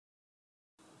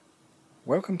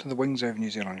Welcome to the WONZ of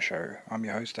New Zealand show. I'm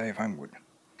your host, Dave Homewood.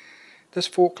 This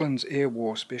Falklands Air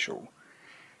War special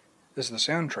is the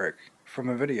soundtrack from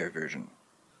a video version.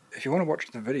 If you want to watch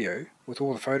the video with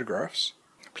all the photographs,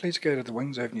 please go to the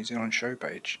WONZ of New Zealand show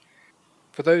page.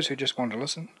 For those who just want to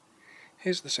listen,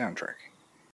 here's the soundtrack.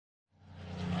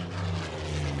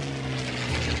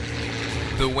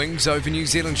 The Wings Over New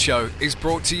Zealand show is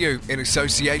brought to you in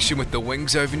association with the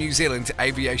Wings Over New Zealand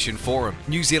Aviation Forum,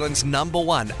 New Zealand's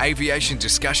 #1 aviation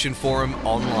discussion forum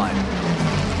online.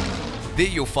 There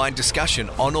you'll find discussion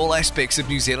on all aspects of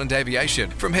New Zealand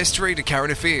aviation, from history to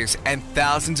current affairs, and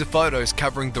thousands of photos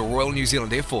covering the Royal New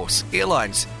Zealand Air Force,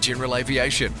 airlines, general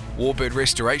aviation, warbird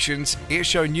restorations,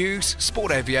 airshow news,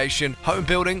 sport aviation, home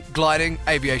building, gliding,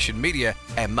 aviation media,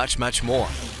 and much, much more.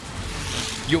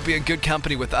 You'll be in good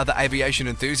company with other aviation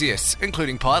enthusiasts,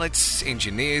 including pilots,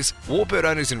 engineers, warbird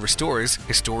owners and restorers,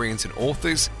 historians and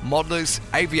authors, modelers,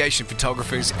 aviation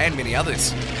photographers, and many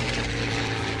others.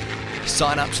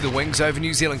 Sign up to the Wings Over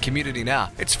New Zealand community now.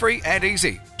 It's free and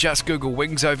easy. Just Google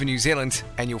Wings Over New Zealand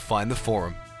and you'll find the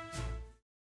forum.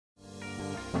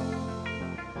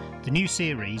 The new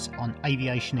series on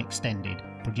Aviation Extended,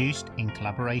 produced in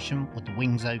collaboration with the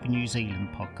Wings Over New Zealand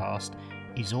podcast,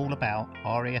 is all about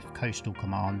RAF Coastal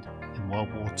Command in World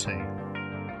War II.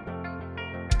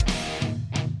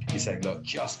 You're saying, look,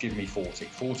 just give me 40.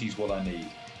 40 is what I need,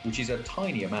 which is a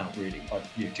tiny amount, really.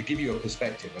 To give you a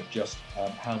perspective of just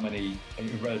how many,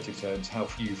 in relative terms, how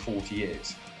few 40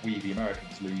 is. We, the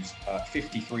Americans, lose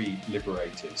 53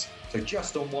 Liberators. So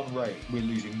just on one raid, we're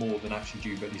losing more than actually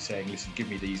deliberately saying, listen, give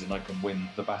me these and I can win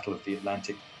the Battle of the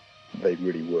Atlantic. They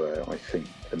really were, I think,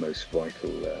 the most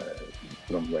vital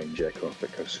long-range aircraft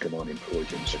that Coastal Command employed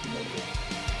in the Second World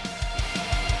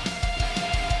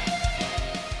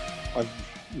War. I've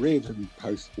read in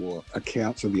post-war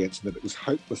accounts of the incident. It was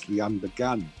hopelessly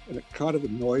undergun, and it kind of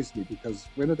annoys me because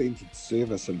when it entered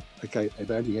service, and okay,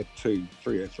 it only had 2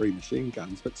 303 machine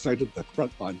guns, but so did the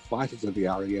frontline fighters of the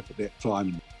RAF at that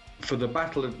time. For the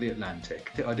Battle of the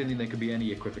Atlantic, I don't think there could be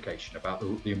any equivocation about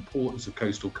the importance of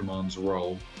Coastal Command's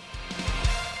role.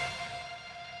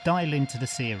 Dial into the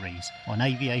series on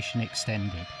Aviation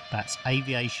Extended. That's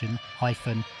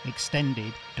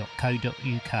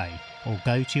aviation-extended.co.uk, or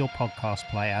go to your podcast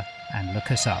player and look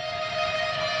us up.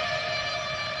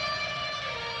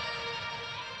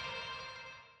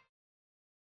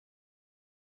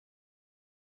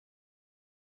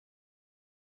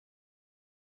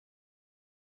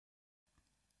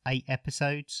 Eight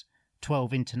episodes,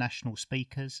 12 international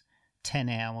speakers, 10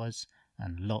 hours,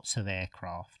 and lots of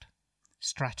aircraft.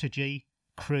 Strategy,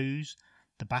 cruise,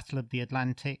 the Battle of the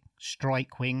Atlantic,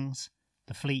 strike wings,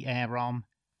 the Fleet Air Arm,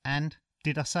 and,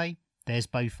 did I say, there's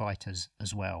Beaufighters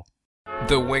as well.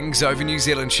 The Wings Over New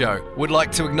Zealand show would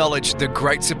like to acknowledge the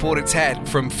great support it's had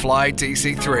from Fly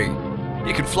DC3.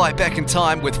 You can fly back in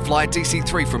time with Fly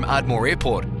DC3 from Ardmore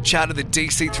Airport, charter the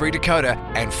DC3 Dakota,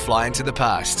 and fly into the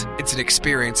past. It's an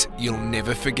experience you'll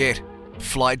never forget.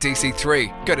 Fly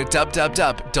DC3. Go to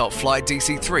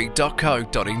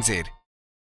www.flydc3.co.nz.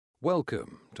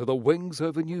 Welcome to the Wings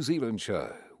Over New Zealand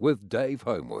show with Dave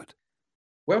Homewood.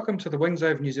 Welcome to the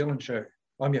WONZ of New Zealand show.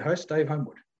 I'm your host, Dave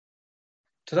Homewood.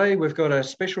 Today we've got a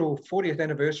special 40th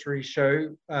anniversary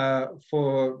show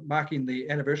for marking the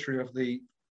anniversary of the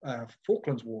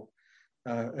Falklands War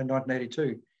in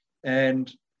 1982.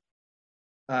 And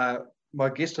my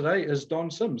guest today is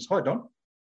Don Sims. Hi, Don.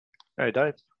 Hey,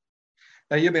 Dave.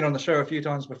 You've been on the show a few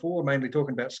times before, mainly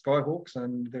talking about Skyhawks,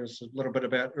 and there's a little bit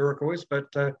about Iroquois, but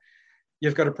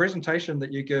you've got a presentation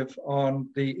that you give on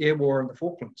the air war in the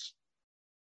Falklands.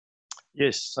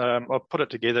 Yes, I put it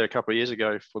together a couple of years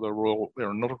ago for the Royal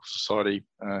Aeronautical Society.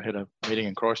 Had a meeting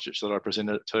in Christchurch that I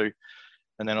presented it to.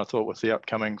 And then I thought with the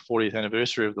upcoming 40th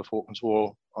anniversary of the Falklands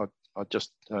War, I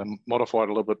just modified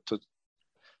a little bit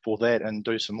for that and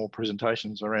do some more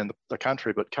presentations around the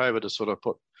country. But COVID has sort of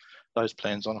put those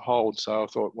plans on hold. So I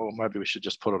thought, well, maybe we should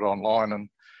just put it online and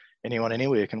anyone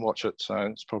anywhere can watch it. So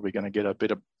it's probably going to get a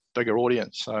bigger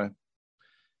audience. So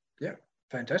yeah,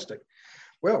 fantastic.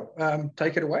 Well,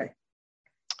 take it away.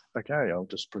 Okay, I'll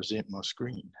just present my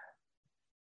screen.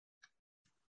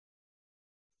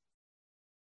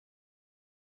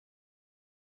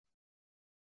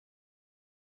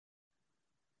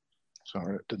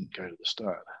 Sorry, it didn't go to the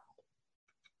start.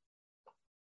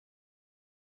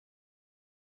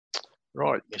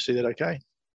 Right, you see that okay?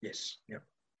 Yes, yep.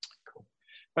 Cool.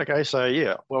 Okay, so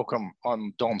yeah, welcome.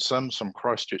 I'm Don Sims from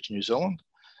Christchurch, New Zealand.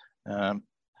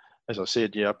 As I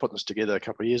said, yeah, I put this together a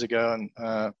couple of years ago and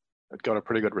it got a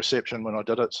pretty good reception when I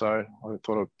did it. So I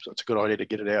thought it's a good idea to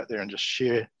get it out there and just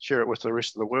share it with the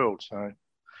rest of the world. So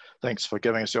thanks for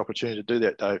giving us the opportunity to do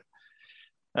that, Dave.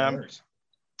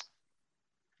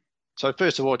 So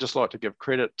first of all, I'd just like to give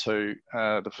credit to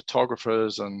the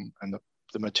photographers and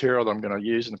the material that I'm going to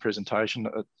use in the presentation.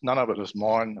 None of it is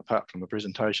mine, apart from the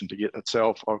presentation to get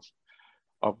itself.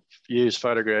 I've used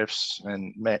photographs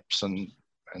and maps and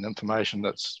information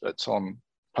that's on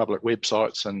public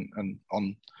websites and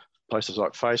on places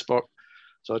like Facebook.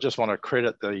 So I just want to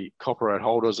credit the copyright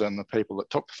holders and the people that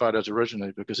took the photos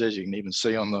originally, because as you can even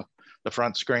see on the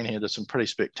front screen here, there's some pretty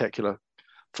spectacular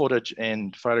footage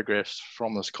and photographs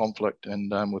from this conflict.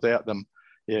 And without them,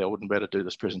 I wouldn't be able to do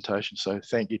this presentation. So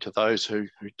thank you to those who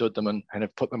did them and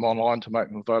have put them online to make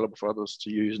them available for others to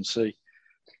use and see.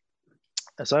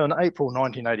 So in April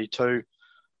 1982,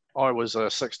 I was a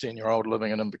 16-year-old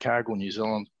living in Invercargill, New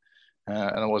Zealand,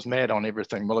 and I was mad on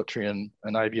everything military and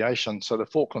aviation. So the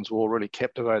Falklands War really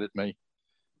captivated me.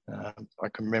 I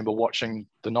can remember watching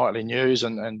the nightly news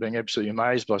and being absolutely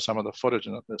amazed by some of the footage,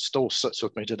 and it still sits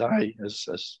with me today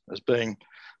as being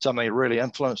something that really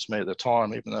influenced me at the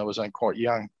time, even though I was quite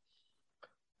young.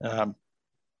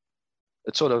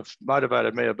 It sort of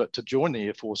motivated me a bit to join the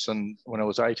Air Force, and when I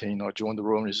was 18, I joined the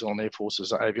Royal New Zealand Air Force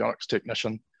as an avionics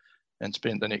technician and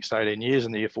spent the next 18 years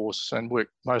in the Air Force and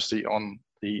worked mostly on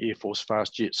the Air Force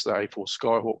fast jets, the A4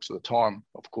 Skyhawks at the time,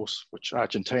 of course, which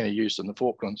Argentina used in the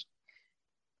Falklands.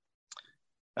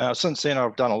 Since then,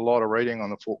 I've done a lot of reading on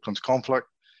the Falklands conflict.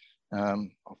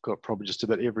 I've got probably just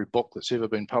about every book that's ever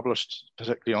been published,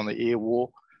 particularly on the Air War.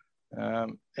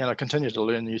 And I continue to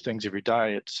learn new things every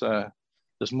day.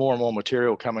 There's more and more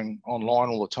material coming online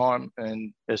all the time.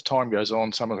 And as time goes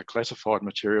on, some of the classified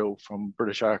material from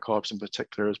British archives in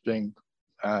particular is being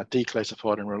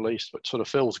declassified and released, which sort of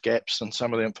fills gaps in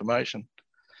some of the information.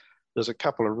 There's a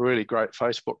couple of really great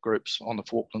Facebook groups on the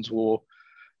Falklands War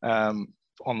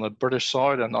on the British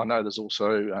side, and I know there's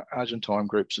also Argentine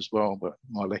groups as well, but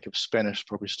my lack of Spanish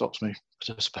probably stops me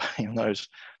participating in those.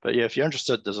 But yeah, if you're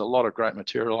interested, there's a lot of great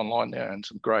material online there and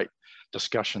some great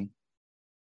discussion.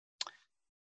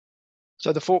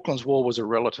 So the Falklands War was a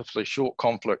relatively short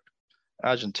conflict.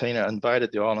 Argentina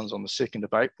invaded the islands on the 2nd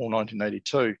of April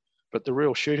 1982, but the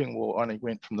real shooting war only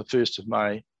went from the 1st of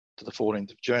May to the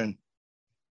 14th of June.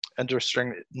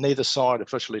 Interestingly, neither side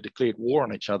officially declared war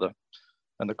on each other,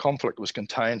 and the conflict was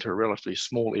contained to a relatively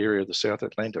small area of the South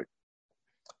Atlantic,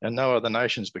 and no other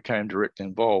nations became directly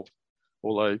involved,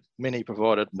 although many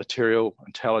provided material,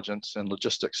 intelligence, and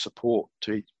logistics support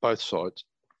to both sides.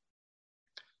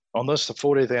 On this, the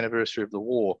 40th anniversary of the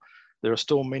war, there are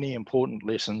still many important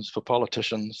lessons for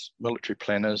politicians, military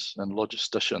planners, and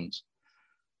logisticians.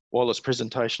 While this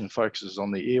presentation focuses on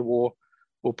the air war,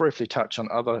 we'll briefly touch on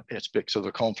other aspects of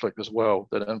the conflict as well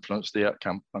that influenced the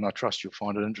outcome, and I trust you'll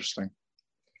find it interesting.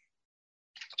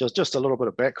 Just a little bit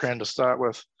of background to start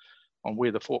with on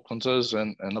where the Falklands is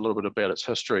and a little bit about its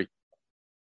history.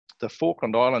 The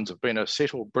Falkland Islands have been a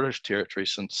settled British territory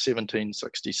since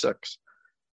 1766.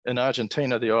 In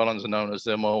Argentina, the islands are known as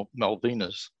the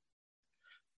Malvinas.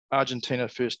 Argentina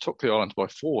first took the islands by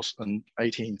force in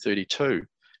 1832,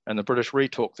 and the British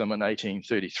retook them in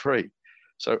 1833.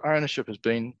 So ownership has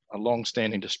been a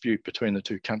long-standing dispute between the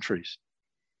two countries.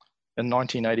 In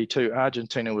 1982,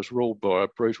 Argentina was ruled by a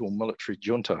brutal military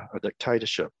junta, a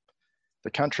dictatorship.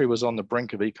 The country was on the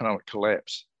brink of economic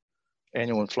collapse.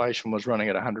 Annual inflation was running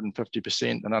at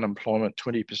 150% and unemployment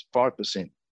 25%.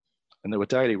 And there were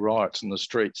daily riots in the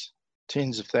streets.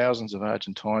 Tens of thousands of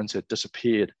Argentines had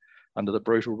disappeared under the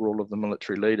brutal rule of the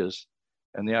military leaders,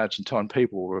 and the Argentine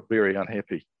people were very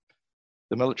unhappy.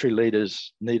 The military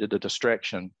leaders needed a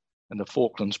distraction, and the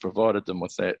Falklands provided them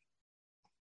with that.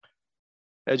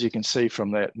 As you can see from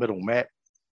that middle map,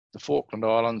 the Falkland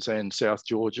Islands and South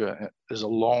Georgia is a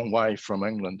long way from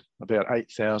England, about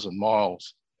 8,000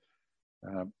 miles.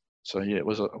 So yeah, it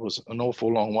was an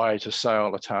awful long way to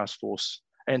sail a task force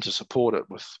and to support it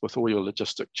with all your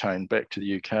logistic chain back to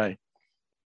the UK.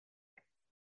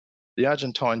 The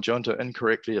Argentine junta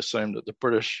incorrectly assumed that the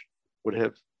British would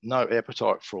have no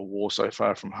appetite for a war so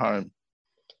far from home.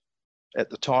 At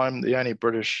the time, the only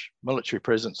British military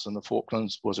presence in the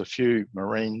Falklands was a few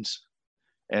Marines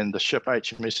and the ship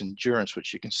HMS Endurance,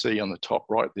 which you can see on the top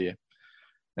right there.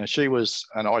 Now, she was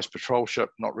an ice patrol ship,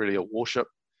 not really a warship.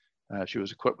 She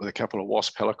was equipped with a couple of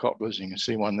Wasp helicopters, you can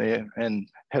see one there, and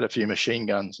had a few machine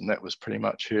guns, and that was pretty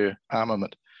much her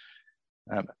armament.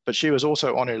 But she was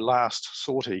also on her last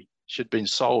sortie. She'd been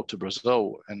sold to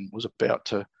Brazil and was about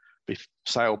to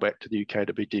sail back to the UK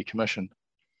to be decommissioned.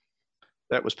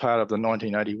 That was part of the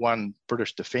 1981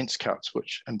 British defence cuts,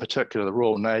 which in particular the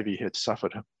Royal Navy had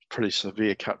suffered pretty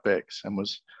severe cutbacks and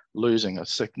was losing a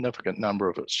significant number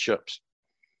of its ships.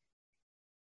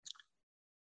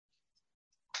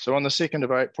 So on the 2nd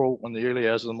of April, in the early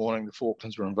hours of the morning, the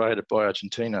Falklands were invaded by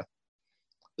Argentina.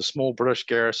 The small British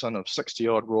garrison of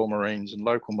 60-odd Royal Marines and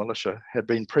local militia had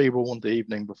been pre-warned the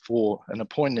evening before and a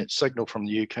poignant signal from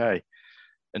the UK,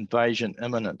 invasion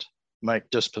imminent, make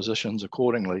dispositions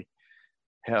accordingly.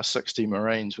 How 60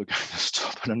 Marines were going to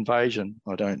stop an invasion,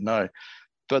 I don't know.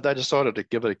 But they decided to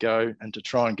give it a go and to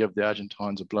try and give the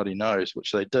Argentines a bloody nose,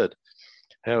 which they did.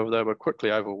 However, they were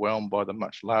quickly overwhelmed by the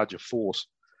much larger force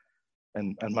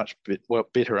and much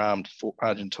better armed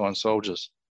Argentine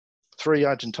soldiers. 3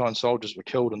 Argentine soldiers were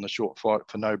killed in the short fight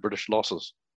for no British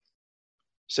losses.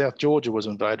 South Georgia was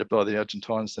invaded by the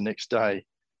Argentines the next day.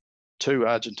 2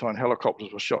 Argentine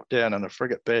helicopters were shot down and a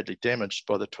frigate badly damaged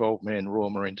by the 12-man Royal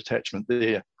Marine detachment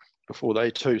there before they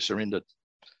too surrendered.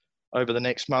 Over the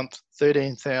next month,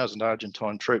 13,000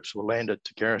 Argentine troops were landed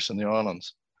to garrison the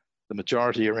islands. The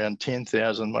majority, around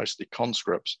 10,000, mostly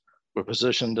conscripts, were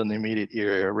positioned in the immediate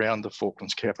area around the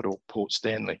Falklands capital, Port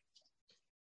Stanley.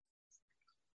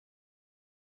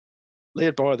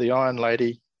 Led by the Iron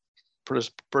Lady,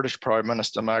 British Prime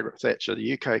Minister Margaret Thatcher,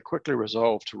 the UK quickly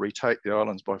resolved to retake the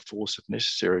islands by force if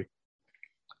necessary.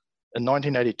 In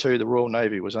 1982, the Royal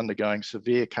Navy was undergoing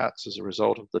severe cuts as a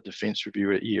result of the Defence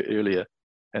Review a year earlier,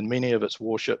 and many of its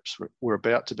warships were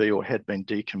about to be or had been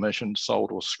decommissioned,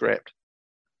 sold or scrapped.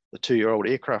 The 2-year-old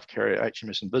aircraft carrier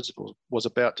HMS Invincible was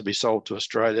about to be sold to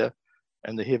Australia,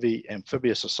 and the heavy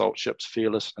amphibious assault ships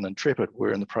Fearless and Intrepid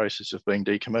were in the process of being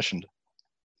decommissioned.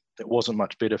 It wasn't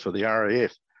much better for the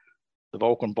RAF. The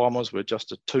Vulcan bombers were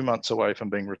just 2 months away from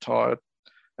being retired,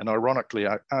 and ironically,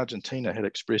 Argentina had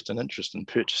expressed an interest in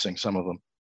purchasing some of them.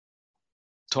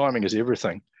 Timing is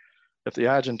everything. If the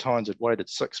Argentines had waited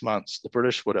 6 months, the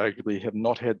British would arguably have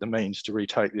not had the means to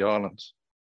retake the islands.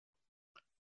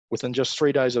 Within just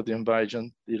 3 days of the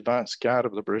invasion, the advance guard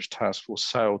of the British task force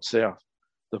sailed south.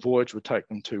 The voyage would take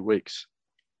them 2 weeks.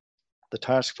 The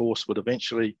task force would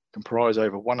eventually comprise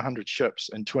over 100 ships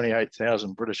and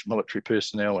 28,000 British military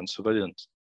personnel and civilians.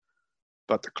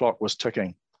 But the clock was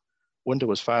ticking. Winter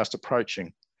was fast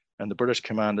approaching, and the British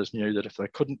commanders knew that if they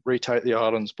couldn't retake the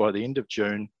islands by the end of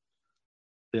June,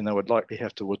 then they would likely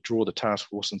have to withdraw the task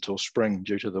force until spring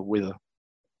due to the weather.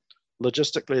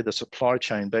 Logistically, the supply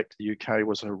chain back to the UK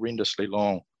was horrendously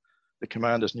long. The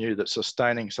commanders knew that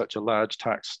sustaining such a large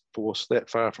task force that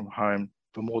far from home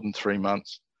for more than 3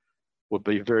 months would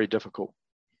be very difficult.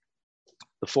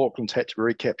 The Falklands had to be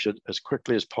recaptured as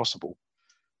quickly as possible.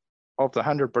 Of the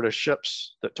 100 British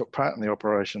ships that took part in the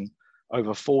operation,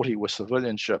 over 40 were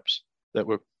civilian ships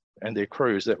and their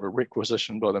crews that were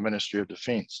requisitioned by the Ministry of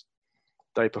Defence.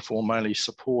 They performed mainly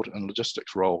support and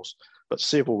logistics roles, but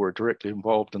several were directly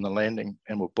involved in the landing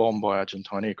and were bombed by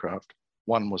Argentine aircraft.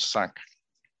 One was sunk.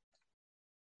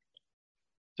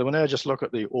 So we'll now just look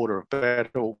at the order of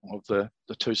battle of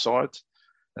the 2 sides,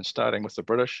 and starting with the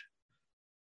British.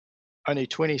 Only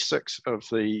 26 of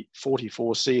the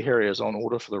 44 Sea Harriers on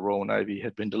order for the Royal Navy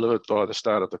had been delivered by the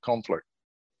start of the conflict.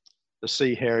 The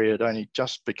Sea Harrier had only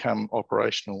just become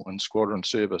operational in squadron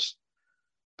service,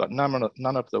 but none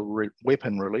of the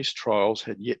weapon release trials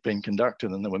had yet been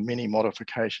conducted, and there were many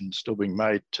modifications still being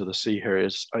made to the Sea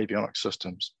Harrier's avionics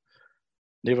systems.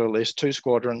 Nevertheless, 2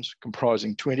 squadrons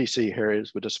comprising 20 Sea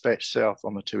Harriers were dispatched south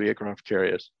on the 2 aircraft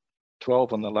carriers,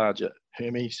 12 on the larger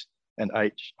Hermes and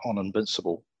 8 on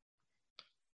Invincible.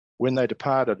 When they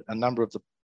departed, a number of the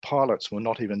pilots were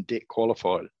not even deck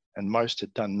qualified, and most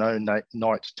had done no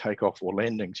night takeoff or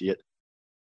landings yet.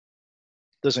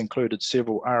 This included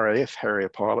several RAF Harrier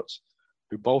pilots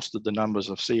who bolstered the numbers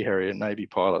of Sea Harrier Navy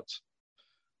pilots.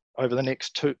 Over the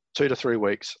next two to 3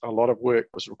 weeks, a lot of work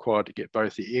was required to get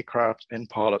both the aircraft and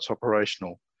pilots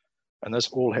operational, and this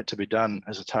all had to be done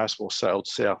as the task force sailed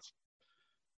south.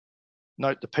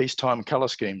 Note the peacetime colour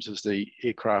schemes as the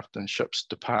aircraft and ships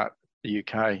depart the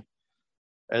UK.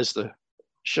 As the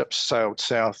ships sailed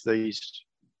south, these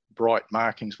bright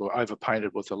markings were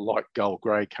overpainted with a light gold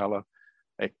grey colour,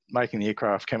 making the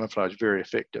aircraft camouflage very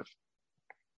effective.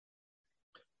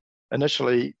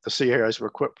 Initially, the Sea Harriers were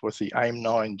equipped with the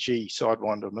AIM-9G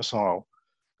Sidewinder missile,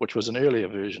 which was an earlier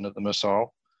version of the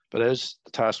missile, but as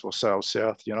the task force sailed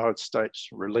south, the United States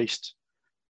released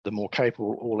the more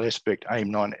capable all-aspect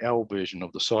AIM-9L version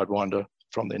of the Sidewinder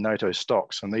from their NATO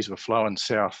stocks, and these were flown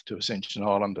south to Ascension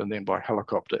Island and then by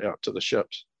helicopter out to the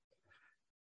ships.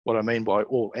 What I mean by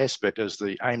all-aspect is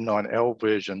the AIM-9L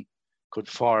version could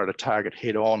fire at a target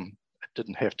head-on. It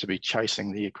didn't have to be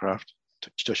chasing the aircraft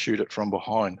to shoot it from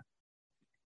behind.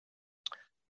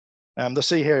 The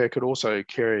Sea Harrier could also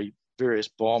carry various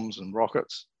bombs and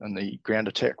rockets in the ground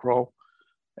attack role,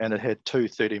 and it had 2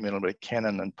 30mm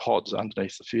cannon and pods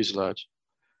underneath the fuselage.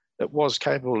 It was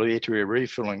capable of air-to-air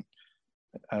refueling,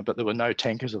 but there were no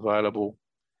tankers available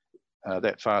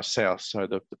that far south, so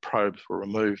the probes were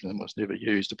removed and was never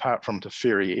used, apart from to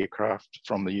ferry aircraft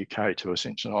from the UK to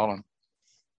Ascension Island.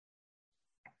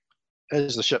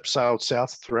 As the ship sailed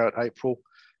south throughout April,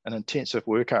 an intensive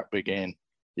workup began.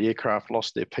 The aircraft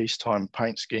lost their peacetime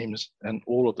paint schemes, and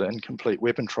all of the incomplete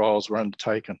weapon trials were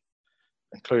undertaken,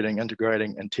 including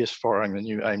integrating and test firing the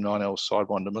new AIM-9L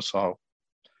Sidewinder missile.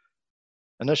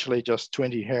 Initially, just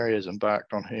 20 Harriers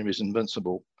embarked on Hermes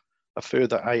Invincible. A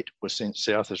further 8 were sent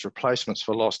south as replacements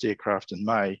for lost aircraft in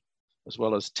May, as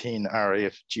well as 10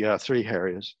 RAF GR3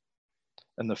 Harriers.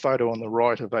 In the photo on the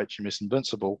right of HMS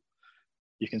Invincible,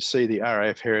 you can see the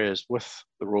RAF Harriers with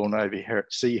the Royal Navy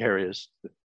Sea Harriers.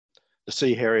 The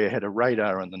Sea Harrier had a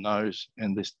radar in the nose,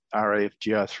 and this RAF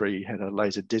GR3 had a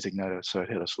laser designator, so it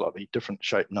had a slightly different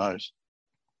shaped nose.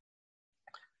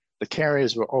 The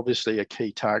carriers were obviously a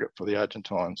key target for the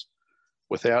Argentines.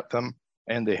 Without them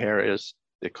and their Harriers,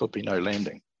 there could be no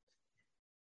landing.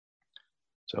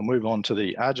 So I'll move on to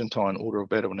the Argentine order of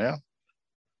battle now.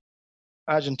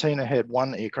 Argentina had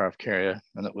one aircraft carrier,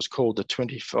 and it was called the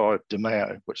 25 de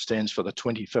Mayo, which stands for the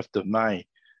 25th of May,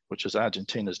 which is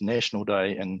Argentina's national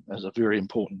day and is a very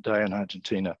important day in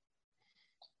Argentina.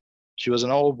 She was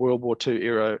an old World War II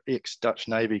era ex-Dutch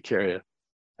Navy carrier,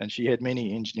 and she had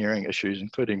many engineering issues,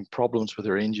 including problems with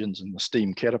her engines and the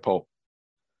steam catapult.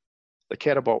 The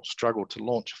catapult struggled to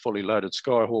launch a fully loaded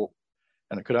Skyhawk,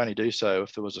 and it could only do so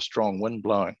if there was a strong wind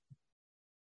blowing.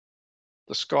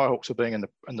 The Skyhawks were being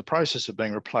in the process of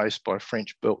being replaced by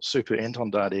French-built Super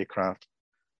Intendard aircraft,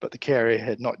 but the carrier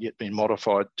had not yet been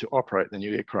modified to operate the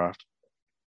new aircraft.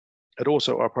 It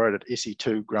also operated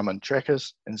SE-2 Grumman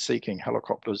trackers and Sea-King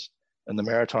helicopters in the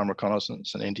maritime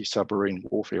reconnaissance and anti-submarine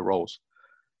warfare roles.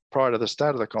 Prior to the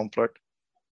start of the conflict,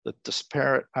 the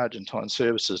disparate Argentine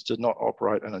services did not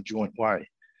operate in a joint way.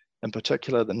 In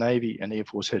particular, the Navy and Air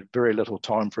Force had very little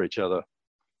time for each other.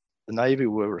 The Navy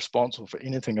were responsible for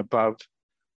anything above,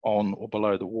 on, or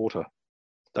below the water.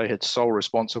 They had sole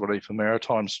responsibility for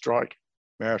maritime strike,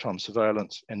 maritime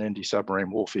surveillance, and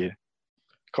anti-submarine warfare.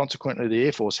 Consequently, the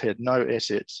Air Force had no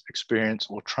assets, experience,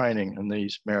 or training in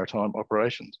these maritime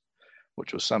operations,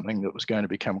 which was something that was going to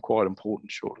become quite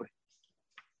important shortly.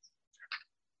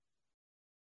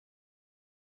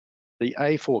 The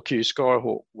A4Q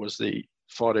Skyhawk was the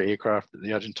fighter aircraft that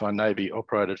the Argentine Navy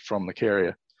operated from the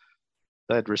carrier.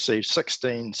 They had received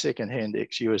 16 second-hand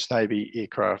ex-US Navy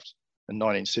aircraft in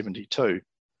 1972.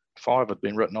 5 had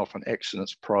been written off in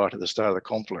accidents prior to the start of the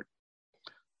conflict.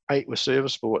 8 were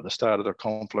serviceable at the start of the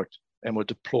conflict and were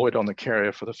deployed on the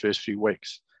carrier for the first few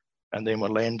weeks, and then were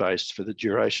land-based for the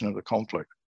duration of the conflict.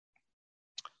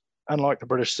 Unlike the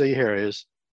British Sea Harriers,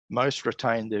 most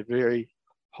retained their very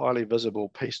highly visible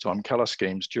peacetime colour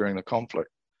schemes during the conflict.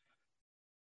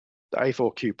 The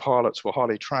A4Q pilots were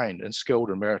highly trained and skilled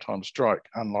in maritime strike,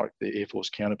 unlike their Air Force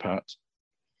counterparts.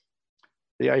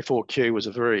 The A4Q was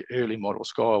a very early model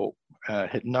Skyhawk,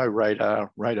 had no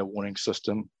radar warning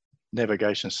system,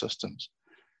 navigation systems.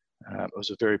 It was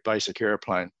a very basic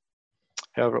aeroplane.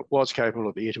 However, it was capable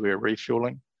of air-to-air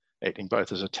refueling, acting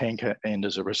both as a tanker and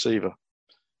as a receiver.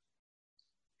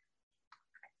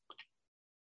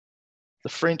 The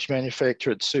French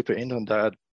manufactured Super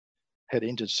Intendard had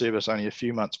entered service only a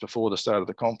few months before the start of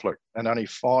the conflict, and only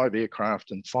 5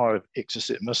 aircraft and 5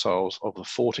 Exocet missiles of the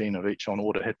 14 of each on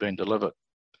order had been delivered.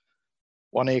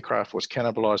 1 aircraft was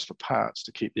cannibalized for parts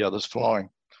to keep the others flying,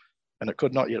 and it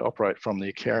could not yet operate from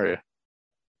their carrier.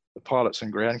 The pilots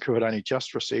and ground crew had only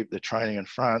just received their training in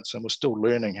France and were still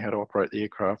learning how to operate the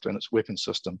aircraft and its weapon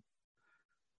system.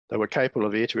 They were capable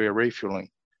of air-to-air refueling,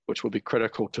 which will be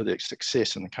critical to their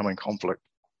success in the coming conflict.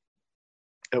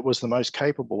 It was the most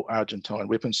capable Argentine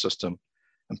weapon system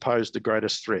and posed the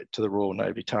greatest threat to the Royal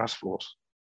Navy Task Force.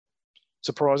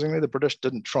 Surprisingly, the British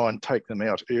didn't try and take them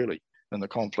out early in the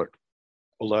conflict,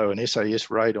 although an SAS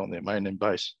raid on their mainland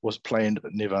base was planned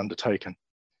but never undertaken.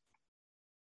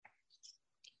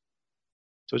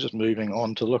 So just moving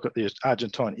on to look at the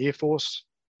Argentine Air Force.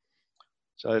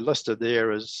 So listed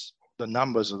there is the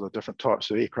numbers of the different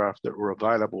types of aircraft that were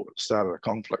available at the start of the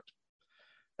conflict.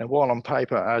 And while on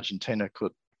paper, Argentina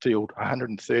could field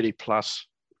 130 plus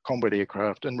combat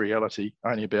aircraft, in reality,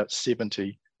 only about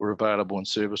 70 were available and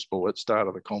serviceable at the start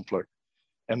of the conflict,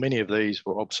 and many of these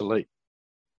were obsolete.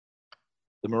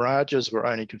 The Mirages were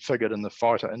only configured in the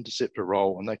fighter interceptor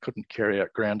role, and they couldn't carry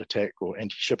out ground attack or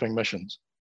anti-shipping missions.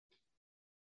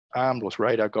 Armed with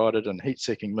radar-guided and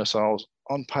heat-seeking missiles,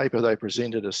 on paper they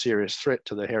presented a serious threat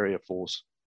to the Harrier force.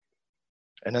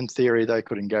 And in theory, they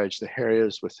could engage the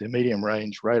Harriers with their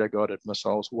medium-range radar-guided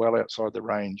missiles well outside the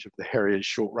range of the Harriers'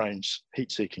 short-range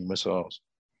heat-seeking missiles.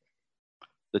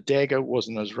 The Dagger was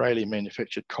an Israeli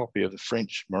manufactured copy of the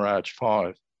French Mirage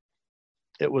 5.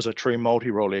 It was a true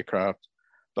multi-role aircraft,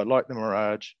 but like the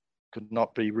Mirage, could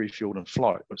not be refueled in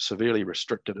flight, which severely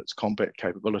restricted its combat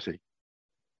capability.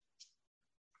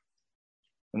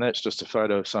 And that's just a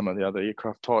photo of some of the other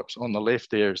aircraft types. On the left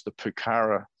there is the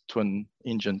Pucara twin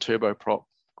engine turboprop,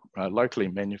 locally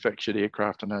manufactured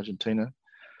aircraft in Argentina.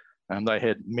 They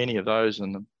had many of those,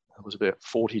 and there was about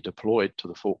 40 deployed to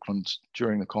the Falklands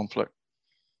during the conflict.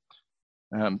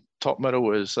 Top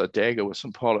middle is a Dagger with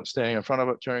some pilots standing in front of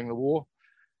it during the war.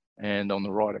 And on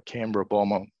the right, a Canberra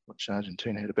bomber, which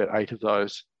Argentina had about 8 of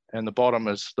those. And the bottom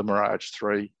is the Mirage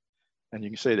 3. And you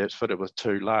can see that's fitted with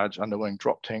 2 large underwing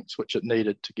drop tanks, which it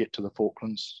needed to get to the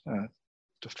Falklands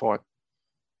to fight.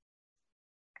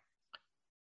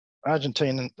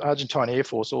 Argentine Air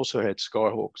Force also had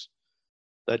Skyhawks.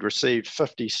 They'd received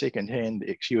 50 second-hand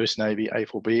ex-US Navy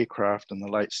A4B aircraft in the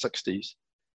late 60s,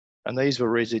 and these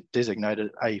were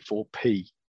designated A4P.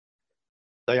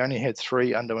 They only had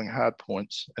 3 underwing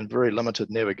hardpoints and very limited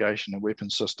navigation and weapon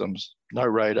systems, no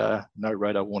radar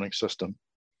warning system.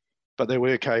 But they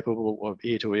were capable of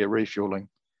air-to-air refueling,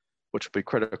 which would be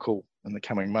critical in the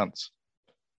coming months.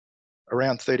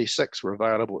 Around 36 were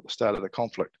available at the start of the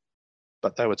conflict,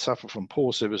 but they would suffer from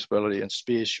poor serviceability and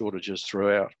spares shortages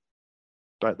throughout.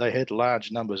 But they had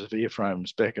large numbers of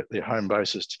airframes back at their home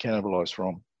bases to cannibalise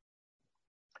from.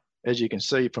 As you can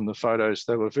see from the photos,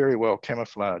 they were very well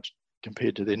camouflaged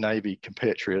compared to their Navy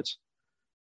compatriots.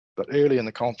 But early in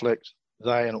the conflict,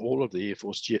 they and all of the Air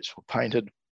Force jets were painted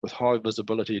with high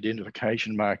visibility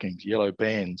identification markings, yellow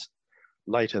bands.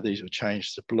 Later, these were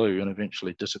changed to blue and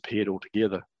eventually disappeared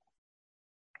altogether.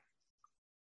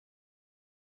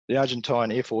 The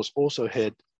Argentine Air Force also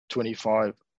had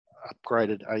 25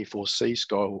 upgraded A4C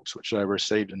Skyhawks, which they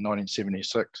received in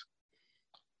 1976.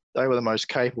 They were the most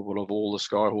capable of all the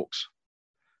Skyhawks,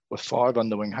 with 5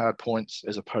 underwing hardpoints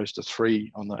as opposed to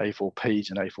 3 on the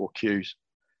A4Ps and A4Qs.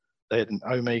 They had an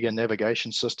Omega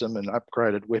navigation system and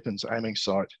upgraded weapons aiming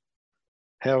sight.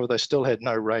 However, they still had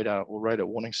no radar or radar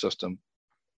warning system.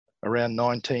 Around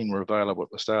 19 were available at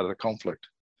the start of the conflict.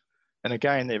 And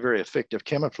again, their very effective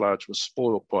camouflage was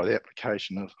spoiled by the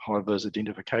application of high-vis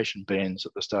identification bands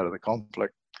at the start of the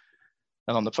conflict.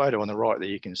 And on the photo on the right there,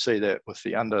 you can see that with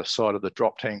the underside of the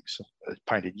drop tanks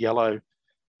painted yellow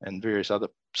and various other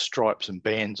stripes and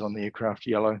bands on the aircraft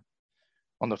yellow.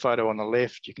 On the photo on the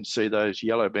left, you can see those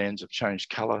yellow bands have changed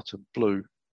colour to blue.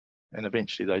 And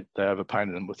eventually they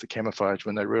overpainted them with the camouflage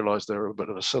when they realised they were a bit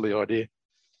of a silly idea.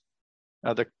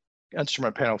 The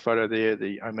instrument panel photo there,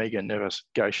 the Omega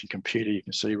navigation computer, you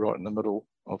can see right in the middle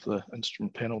of the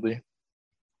instrument panel there.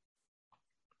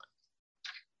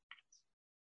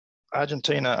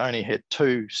 Argentina only had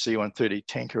 2 C-130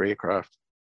 tanker aircraft.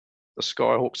 The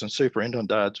Skyhawks and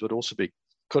Superintendents could also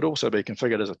be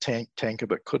configured as a tanker,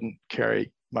 but couldn't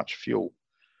carry much fuel.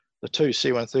 The 2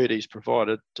 C-130s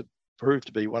proved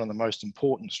to be one of the most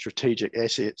important strategic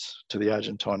assets to the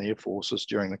Argentine Air Forces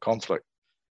during the conflict,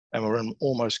 and were in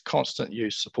almost constant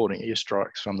use supporting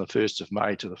airstrikes from the 1st of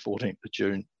May to the 14th of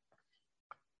June.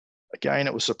 Again,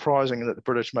 it was surprising that the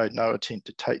British made no attempt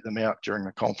to take them out during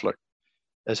the conflict,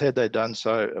 as had they done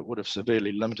so, it would have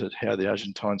severely limited how the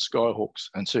Argentine Skyhawks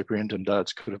and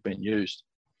Superintendents could have been used.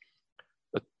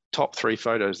 The top 3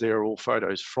 photos there are all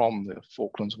photos from the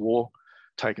Falklands War,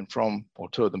 taken from, or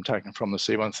 2 of them taken from the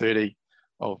C-130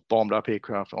 of bombed up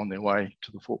aircraft on their way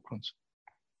to the Falklands.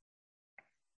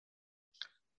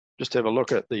 Just have a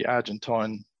look at the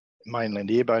Argentine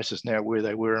mainland air bases now, where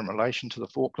they were in relation to the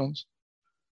Falklands.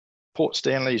 Port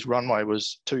Stanley's runway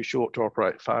was too short to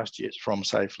operate fast jets from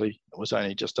safely. It was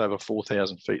only just over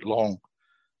 4,000 feet long.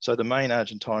 So the main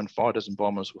Argentine fighters and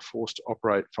bombers were forced to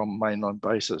operate from mainland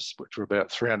bases, which were about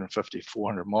 350,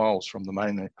 400 miles from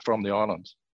the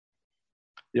islands.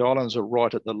 The islands are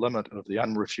right at the limit of the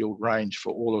unrefueled range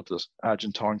for all of the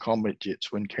Argentine combat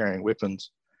jets when carrying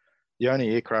weapons. The only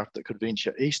aircraft that could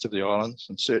venture east of the islands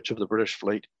in search of the British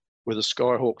fleet were the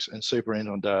Skyhawks and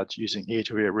Superintendents using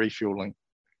air-to-air refueling.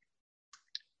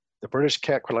 The British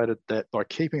calculated that by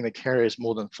keeping the carriers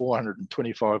more than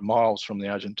 425 miles from the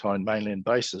Argentine mainland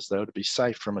bases, they would be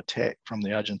safe from attack from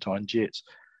the Argentine jets,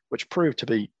 which proved to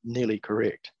be nearly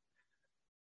correct.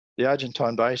 The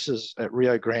Argentine bases at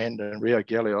Rio Grande and Rio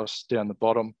Gallegos down the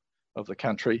bottom of the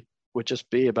country were just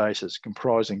bare bases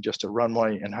comprising just a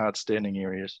runway and hard standing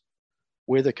areas.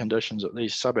 Weather conditions at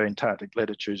these subantarctic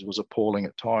latitudes was appalling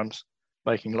at times,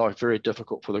 making life very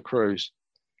difficult for the crews.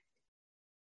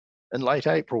 In late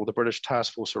April, the British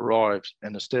task force arrived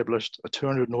and established a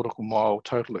 200 nautical mile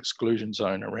total exclusion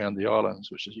zone around the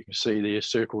islands, which, as you can see there,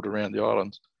 circled around the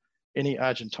islands. any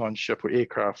Argentine ship or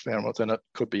aircraft found within it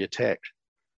could be attacked.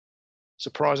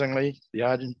 Surprisingly, the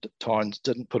Argentines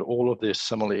didn't put all of their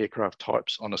similar aircraft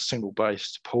types on a single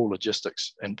base to pool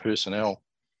logistics and personnel.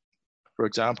 For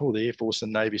example, the Air Force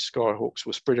and Navy Skyhawks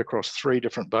were spread across 3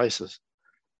 different bases,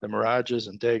 the Mirages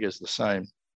and Daggers the same.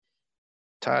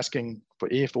 Tasking for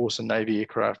Air Force and Navy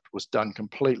aircraft was done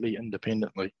completely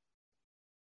independently.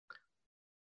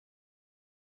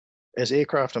 As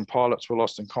aircraft and pilots were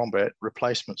lost in combat,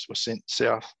 replacements were sent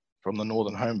south from the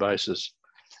northern home bases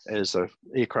as the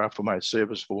aircraft were made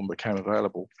serviceable and became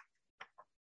available.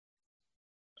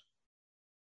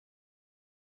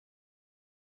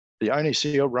 The only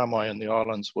sealed runway in the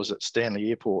islands was at Stanley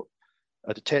Airport.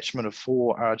 A detachment of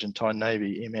 4 Argentine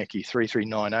Navy MACI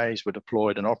 339As were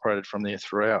deployed and operated from there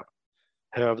throughout.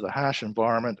 However, the harsh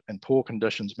environment and poor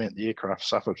conditions meant the aircraft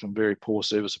suffered from very poor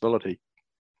serviceability.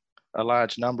 A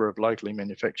large number of locally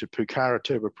manufactured Pucara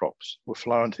turboprops were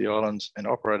flown to the islands and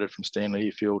operated from Stanley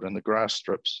Airfield and the grass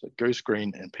strips at Goose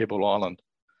Green and Pebble Island.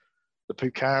 The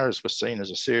Pucaras were seen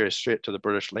as a serious threat to the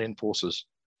British land forces,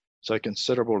 so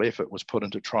considerable effort was put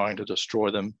into trying to destroy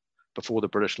them before the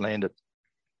British landed.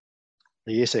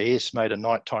 The SAS made a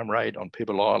nighttime raid on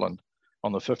Pebble Island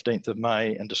on the 15th of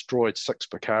May and destroyed 6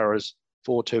 Pucaras,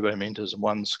 4 Turbomentas and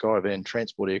 1 Skyvan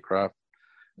transport aircraft.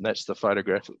 And that's the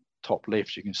photograph at the top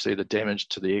left. You can see the damage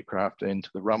to the aircraft and to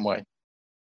the runway.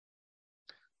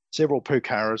 Several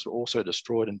Pucaras were also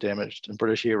destroyed and damaged in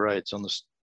British air raids on the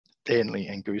Stanley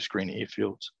and Goose Green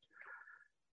airfields.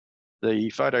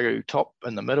 The photo top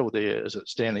in the middle there is at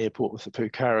Stanley Airport with the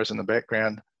Pucaras in the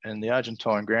background, and the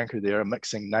Argentine ground crew there are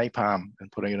mixing napalm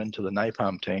and putting it into the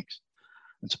napalm tanks.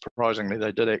 And surprisingly,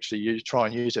 they did actually try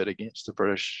and use that against the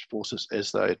British forces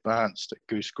as they advanced at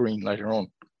Goose Green later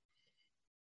on,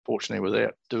 fortunately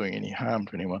without doing any harm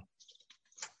to anyone.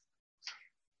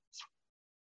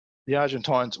 The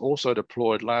Argentines also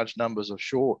deployed large numbers of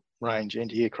short-range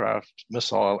anti-aircraft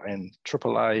missile and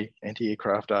AAA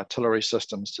anti-aircraft artillery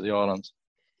systems to the islands.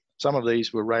 Some of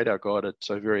these were radar-guided,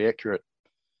 so very accurate.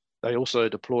 They also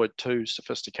deployed 2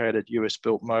 sophisticated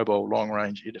US-built mobile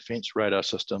long-range air defence radar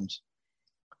systems.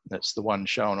 That's the one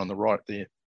shown on the right there.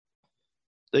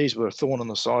 These were a thorn in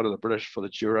the side of the British for the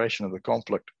duration of the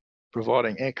conflict,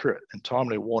 providing accurate and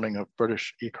timely warning of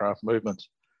British aircraft movements.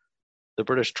 The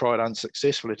British tried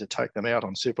unsuccessfully to take them out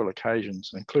on several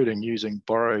occasions, including using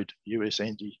borrowed US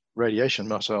anti-radiation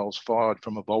missiles fired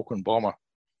from a Vulcan bomber.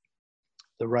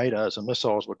 The radars and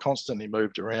missiles were constantly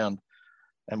moved around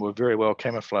and were very well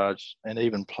camouflaged and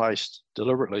even placed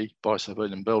deliberately by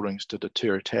civilian buildings to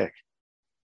deter attack.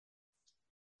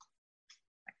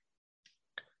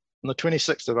 On the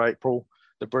 26th of April,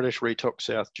 the British retook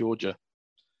South Georgia.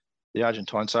 The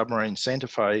Argentine submarine Santa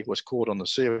Fe was caught on the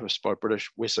surface by British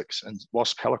Wessex and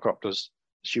Wasp helicopters.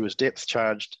 She was depth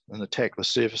charged and attacked with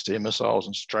surface-to-air missiles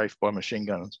and strafed by machine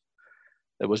guns.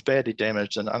 It was badly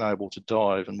damaged and unable to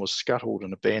dive and was scuttled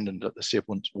and abandoned at the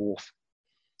Severance Wharf.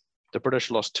 The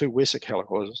British lost 2 Wessex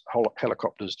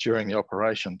helicopters during the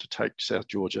operation to take South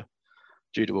Georgia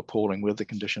due to appalling weather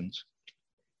conditions.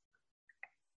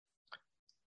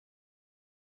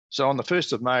 So on the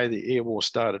 1st of May, the air war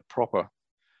started proper.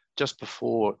 Just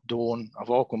before dawn, a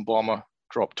Vulcan bomber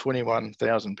dropped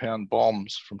 21,000-pound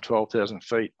bombs from 12,000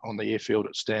 feet on the airfield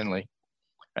at Stanley.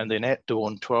 And then at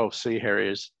dawn, 12 Sea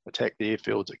Harriers attacked the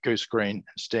airfields at Goose Green and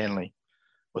Stanley,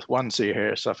 with 1 Sea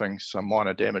Harrier suffering some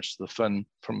minor damage to the fin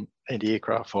from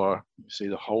anti-aircraft fire. You see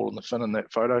the hole in the fin in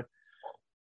that photo.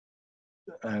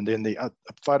 And then the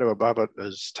photo above it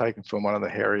is taken from one of the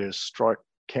Harrier's strike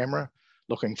camera,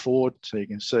 looking forward, so you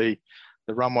can see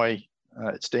the runway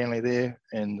at Stanley there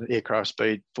and the aircraft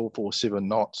speed 447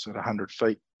 knots at 100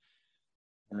 feet.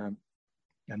 And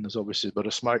there's obviously a bit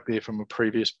of smoke there from a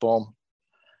previous bomb.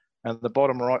 And the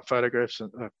bottom right photograph's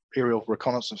an aerial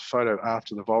reconnaissance photo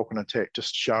after the Vulcan attack,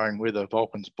 just showing where the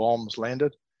Vulcan's bombs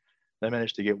landed. They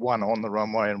managed to get 1 on the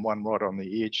runway and 1 right on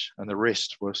the edge, and the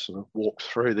rest were sort of walked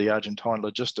through the Argentine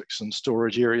logistics and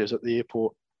storage areas at the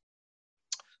airport.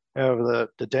 However,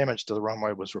 the damage to the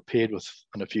runway was repaired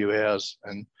within a few hours,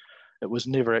 and it was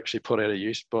never actually put out of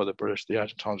use by the British. The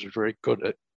Argentines were very good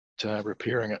at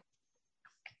repairing it.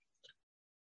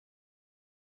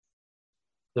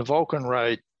 The Vulcan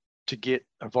raid to get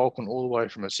a Vulcan all the way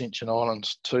from Ascension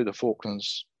Islands to the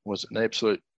Falklands was an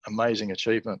absolute amazing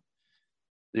achievement.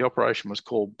 The operation was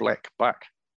called Black Buck,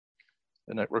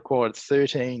 and it required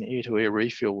 13 air-to-air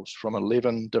refuels from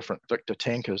 11 different Victor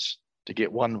tankers to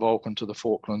get 1 Vulcan to the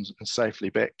Falklands and safely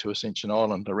back to Ascension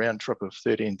Island, a round trip of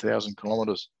 13,000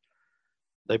 kilometres.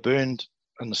 They burned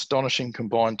an astonishing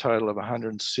combined total of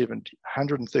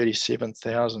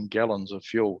 137,000 gallons of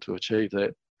fuel to achieve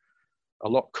that. A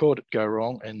lot could go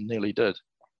wrong and nearly did.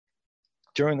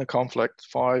 During the conflict,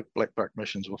 5 blackbuck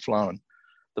missions were flown.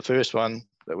 The first one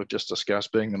that we've just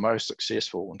discussed being the most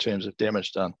successful in terms of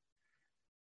damage done.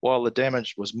 While the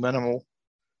damage was minimal,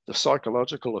 the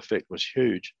psychological effect was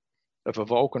huge. If a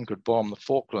Vulcan could bomb the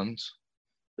Falklands,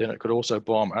 then it could also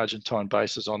bomb Argentine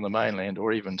bases on the mainland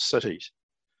or even cities.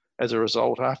 As a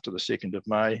result, after the 2nd of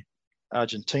May,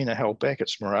 Argentina held back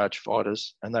its Mirage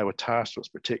fighters and they were tasked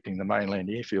with protecting the mainland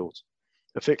airfields,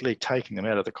 effectively taking them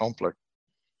out of the conflict.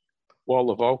 While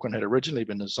the Vulcan had originally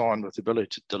been designed with the ability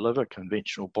to deliver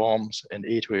conventional bombs and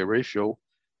air-to-air refuel,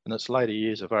 in its later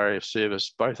years of RAF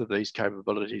service, both of these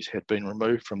capabilities had been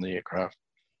removed from the aircraft.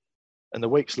 In the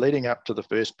weeks leading up to the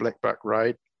first Blackbuck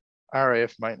raid,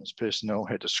 RAF maintenance personnel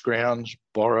had to scrounge,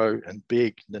 borrow, and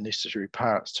beg the necessary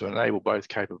parts to enable both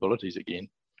capabilities again,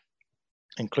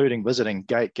 including visiting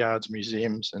gate guards,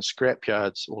 museums, and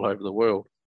scrapyards all over the world.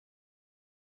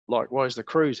 Likewise, the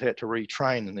crews had to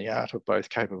retrain in the art of both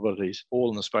capabilities, all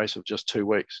in the space of just 2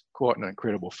 weeks. Quite an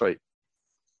incredible feat.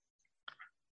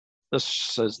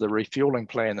 This is the refueling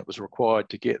plan that was required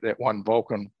to get that one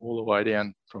Vulcan all the way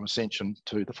down from Ascension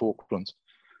to the Falklands.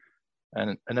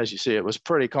 And as you see, it was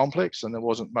pretty complex and there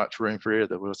wasn't much room for error.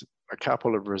 There was a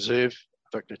couple of reserve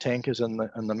Victor tankers in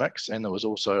the mix, and there was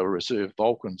also a reserve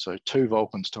Vulcan. So 2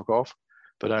 Vulcans took off,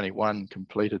 but only one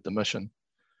completed the mission.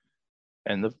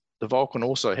 And the Vulcan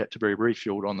also had to be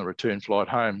refueled on the return flight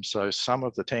home. So some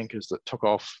of the tankers that took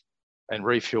off and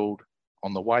refueled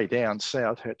on the way down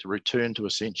south had to return to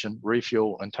Ascension,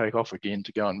 refuel and take off again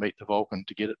to go and meet the Vulcan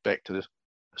to get it back to the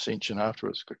Ascension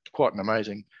afterwards. Quite an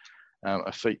amazing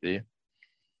a feat there.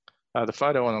 The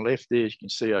photo on the left there, you can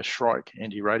see a Shrike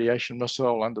anti-radiation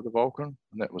missile under the Vulcan,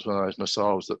 and that was one of those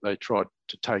missiles that they tried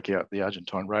to take out the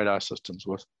Argentine radar systems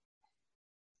with.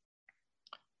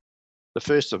 The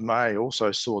 1st of May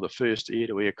also saw the first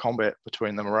air-to-air combat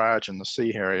between the Mirage and the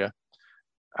Sea Harrier.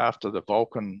 After the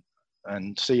Vulcan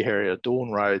and Sea Harrier dawn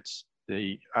raids,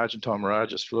 the Argentine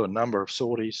Mirages flew a number of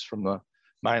sorties from the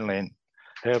mainland.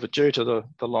 However, due to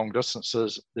the long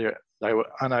distances, they were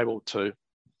unable to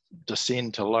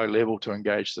descend to low level to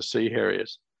engage the Sea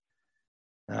Harriers.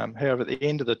 However, at the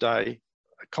end of the day,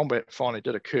 combat finally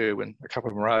did occur when a couple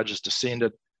of Mirages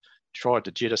descended, tried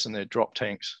to jettison their drop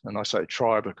tanks. And I say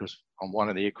try because on one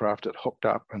of the aircraft it hooked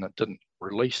up and it didn't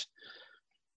release.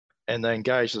 And they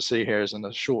engaged the Sea Harriers in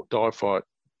a short dive fight.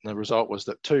 And the result was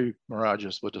that 2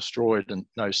 Mirages were destroyed and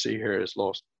no Sea Harriers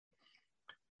lost.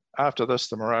 After this,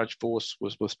 the Mirage force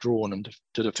was withdrawn and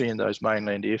to defend those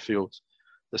mainland airfields.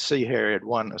 The Sea Harrier had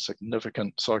won a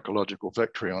significant psychological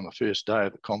victory on the first day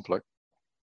of the conflict.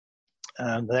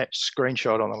 And that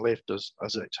screenshot on the left is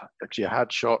actually a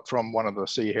HUD shot from one of the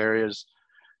Sea Harriers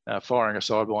firing a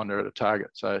Sidewinder at a target.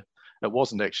 So it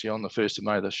wasn't actually on the 1st of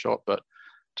May, this shot, but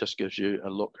just gives you a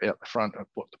look out the front of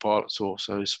what the pilot saw.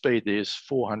 So the speed there is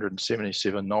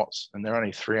 477 knots, and they're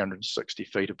only 360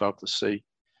 feet above the sea.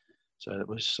 So it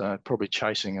was probably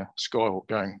chasing a Skyhawk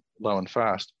going low and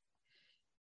fast.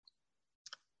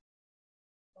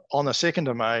 On the 2nd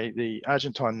of May, the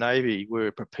Argentine Navy were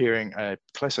preparing a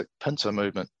classic pincer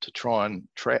movement to try and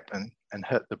trap and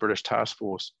hit the British task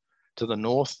force. To the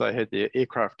north, they had their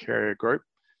aircraft carrier group,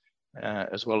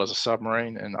 as well as a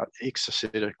submarine and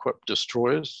Exocet equipped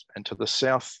destroyers. And to the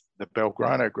south, the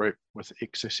Belgrano group with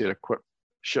Exocet equipped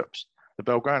ships. The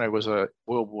Belgrano was a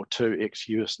World War II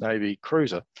ex-US Navy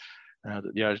cruiser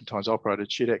that the Argentines operated.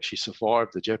 She'd actually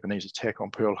survived the Japanese attack on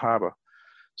Pearl Harbor.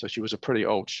 So she was a pretty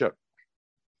old ship.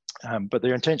 But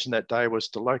their intention that day was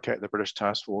to locate the British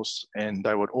task force, and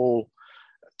they would all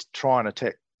try and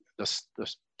attack this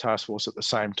task force at the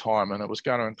same time. And it was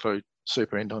going to include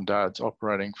Superintendents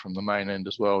operating from the main end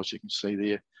as well, as you can see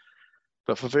there.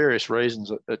 But for various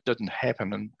reasons, it didn't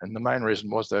happen. And the main reason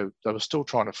was they were still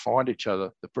trying to find each other.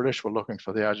 The British were looking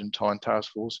for the Argentine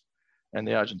task force, and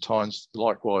the Argentines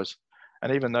likewise.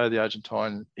 And even though the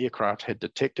Argentine aircraft had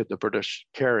detected the British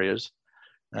carriers,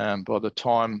 by the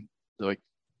time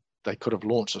they could have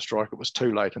launched a strike, it was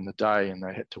too late in the day and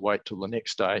they had to wait till the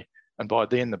next day. And by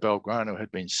then the Belgrano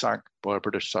had been sunk by a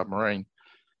British submarine.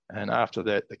 And after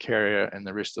that, the carrier and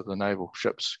the rest of the naval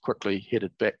ships quickly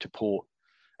headed back to port.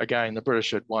 Again, the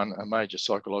British had won a major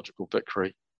psychological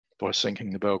victory by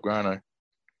sinking the Belgrano.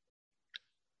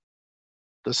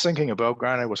 The sinking of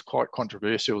Belgrano was quite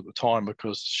controversial at the time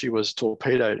because she was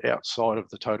torpedoed outside of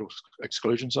the total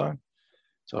exclusion zone.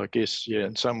 So I guess, yeah,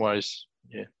 in some ways,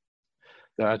 yeah,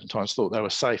 the Argentines thought they were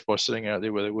safe by sitting out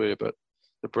there where they were, but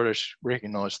the British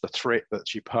recognised the threat that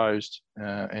she posed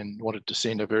and wanted to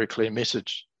send a very clear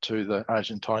message to the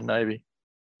Argentine Navy.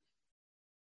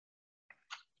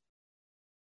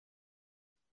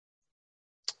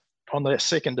 On the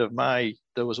 2nd of May,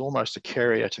 there was almost a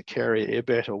carrier-to-carrier air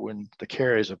battle when the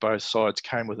carriers of both sides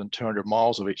came within 200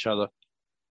 miles of each other.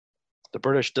 The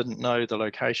British didn't know the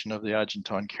location of the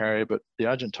Argentine carrier, but the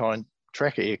Argentine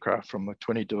tracker aircraft from the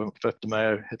 25th de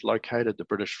Mayo had located the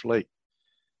British fleet.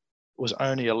 It was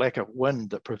only a lack of wind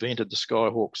that prevented the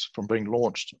Skyhawks from being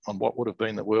launched on what would have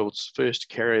been the world's first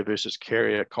carrier versus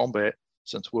carrier combat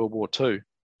since World War II.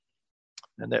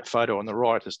 And that photo on the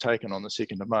right is taken on the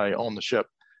 2nd of May on the ship.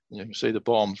 And you can see the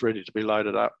bombs ready to be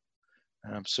loaded up,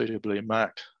 suitably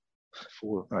marked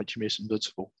for HMS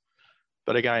Invincible.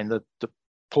 But again, the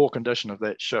poor condition of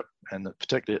that ship and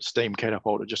particularly its steam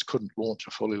catapult, it just couldn't launch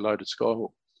a fully loaded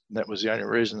Skyhawk. And that was the only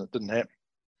reason it didn't happen.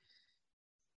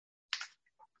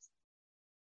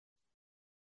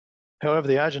 However,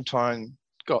 the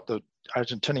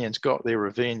Argentinians got their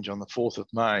revenge on the 4th of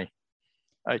May.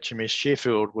 HMS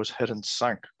Sheffield was hit and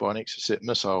sunk by an Exocet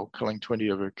missile, killing 20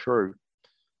 of her crew.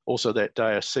 Also that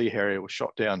day, a Sea Harrier was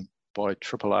shot down by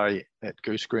AAA at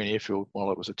Goose Green Airfield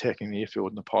while it was attacking the airfield,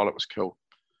 and the pilot was killed.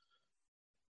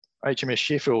 HMS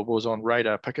Sheffield was on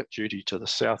radar picket duty to the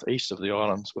southeast of the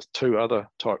islands with 2 other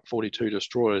Type 42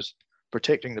 destroyers,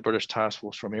 protecting the British task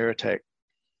force from air attack.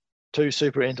 2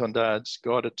 super-Entendades,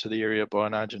 guided to the area by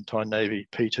an Argentine Navy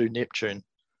P-2 Neptune,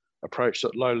 approached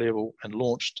at low level and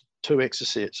launched 2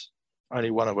 Exocets,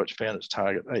 only one of which found its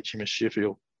target, HMS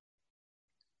Sheffield.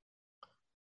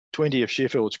 20 of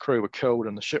Sheffield's crew were killed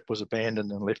and the ship was abandoned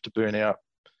and left to burn out.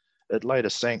 It later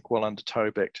sank while under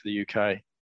tow back to the UK.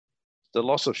 The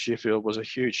loss of Sheffield was a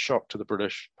huge shock to the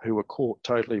British, who were caught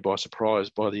totally by surprise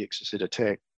by the Exocet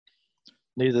attack.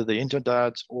 Neither the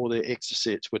Entendades or their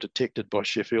Exocets were detected by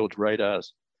Sheffield's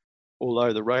radars,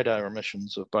 although the radar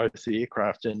emissions of both the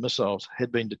aircraft and missiles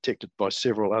had been detected by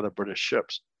several other British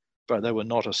ships, but they were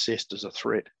not assessed as a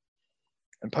threat.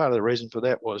 And part of the reason for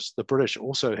that was the British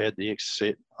also had the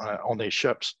Exocet on their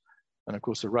ships, and of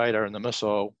course the radar and the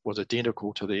missile was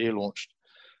identical to the air-launched.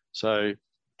 So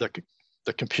the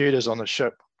computers on the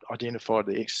ship identified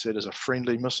the Exocet as a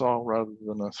friendly missile rather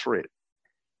than a threat.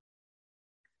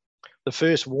 The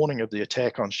first warning of the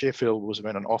attack on Sheffield was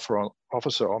when an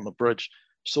officer on the bridge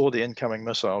saw the incoming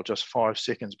missile just 5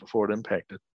 seconds before it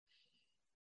impacted.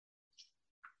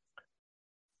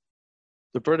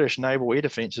 The British naval air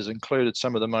defences included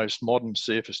some of the most modern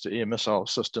surface-to-air missile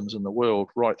systems in the world,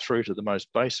 right through to the most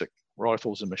basic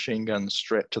rifles and machine guns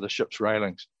strapped to the ship's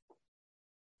railings.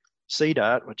 Sea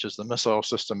Dart, which is the missile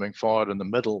system being fired in the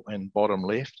middle and bottom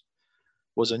left,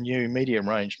 was a new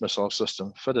medium-range missile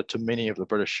system fitted to many of the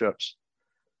British ships.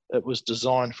 It was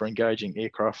designed for engaging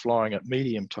aircraft flying at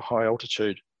medium to high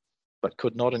altitude, but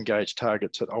could not engage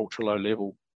targets at ultra-low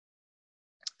level.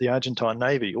 The Argentine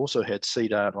Navy also had Sea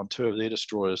Dart on 2 of their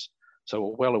destroyers, so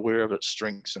were well aware of its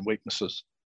strengths and weaknesses.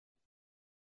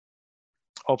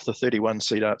 Of the 31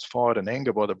 Sea Darts fired in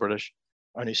anger by the British,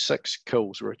 only 6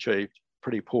 kills were achieved.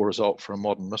 Pretty poor result for a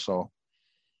modern missile.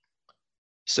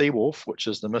 Seawolf, which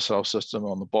is the missile system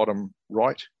on the bottom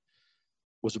right,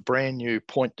 was a brand new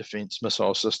point defence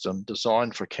missile system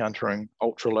designed for countering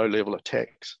ultra-low level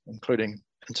attacks, including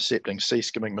intercepting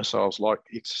sea-skimming missiles like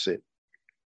Exocet.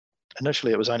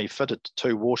 Initially, it was only fitted to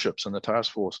 2 warships in the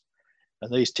task force,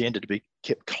 and these tended to be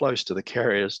kept close to the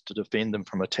carriers to defend them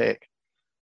from attack.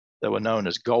 They were known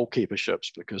as goalkeeper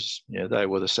ships because they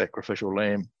were the sacrificial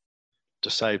lamb to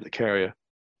save the carrier.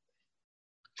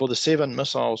 For the 7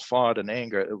 missiles fired in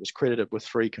anger, it was credited with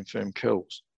 3 confirmed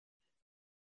kills.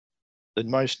 The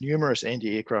most numerous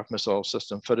anti-aircraft missile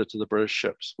system fitted to the British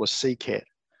ships was Seacat,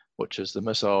 which is the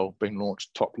missile being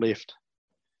launched top left.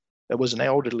 It was an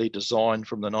elderly design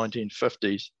from the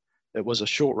 1950s. It was a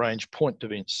short-range point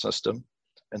defence system,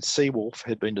 and Seawolf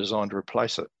had been designed to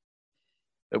replace it.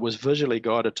 It was visually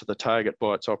guided to the target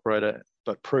by its operator,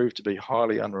 but proved to be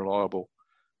highly unreliable,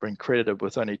 being credited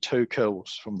with only 2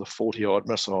 kills from the 40-odd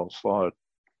missiles fired.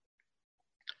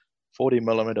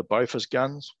 40mm Bofors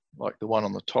guns, like the one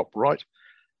on the top right,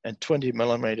 and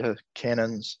 20mm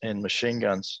cannons and machine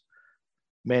guns,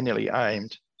 manually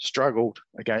aimed, struggled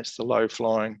against the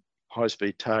low-flying,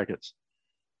 high-speed targets.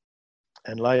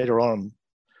 And later on,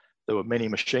 there were many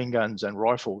machine guns and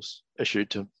rifles issued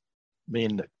to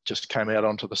men that just came out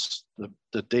onto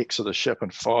the decks of the ship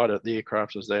and fired at the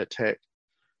aircraft as they attacked,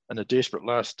 in a desperate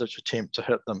last-ditch attempt to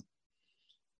hit them.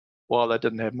 While they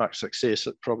didn't have much success,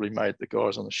 it probably made the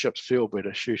guys on the ships feel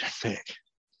better shooting back.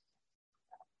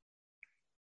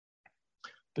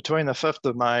 Between the 5th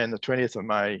of May and the 20th of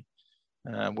May,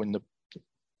 when the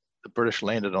British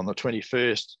landed on the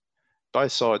 21st,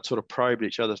 both sides sort of probed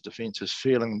each other's defences,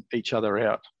 feeling each other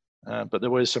out. But there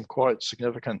was some quite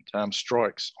significant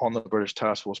strikes on the British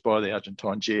task force by the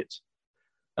Argentine jets.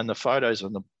 And the photos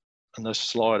in this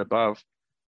slide above,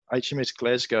 HMS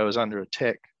Glasgow is under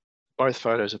attack. Both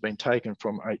photos have been taken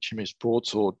from HMS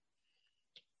Broadsword.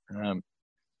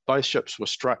 Both ships were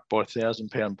struck by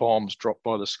 1,000-pound bombs dropped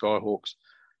by the Skyhawks,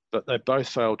 but they both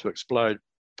failed to explode,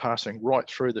 passing right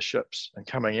through the ships and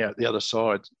coming out the other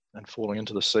side and falling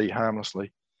into the sea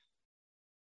harmlessly.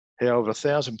 However, a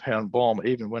 1,000-pound bomb,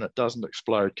 even when it doesn't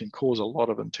explode, can cause a lot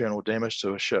of internal damage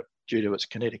to a ship due to its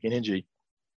kinetic energy.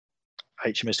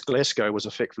 HMS Glasgow was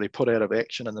effectively put out of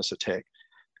action in this attack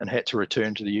and had to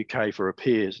return to the UK for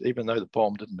repairs, even though the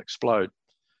bomb didn't explode.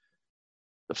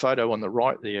 The photo on the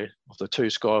right there of the two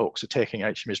Skyhawks attacking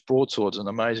HMS Broadsword is an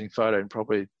amazing photo and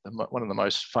probably one of the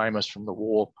most famous from the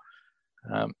war,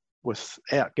 with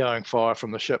outgoing fire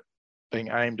from the ship being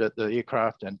aimed at the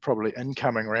aircraft and probably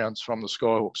incoming rounds from the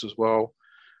Skyhawks as well.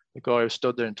 The guy who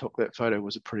stood there and took that photo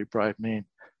was a pretty brave man.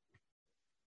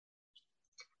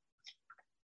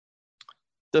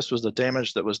 This was the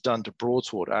damage that was done to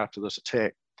Broadsword after this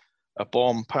attack. A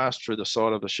bomb passed through the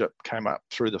side of the ship, came up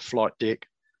through the flight deck,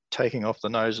 taking off the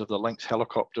nose of the Lynx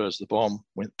helicopter as the bomb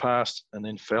went past, and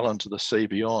then fell into the sea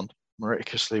beyond,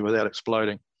 miraculously without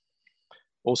exploding.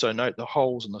 Also note the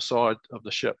holes in the side of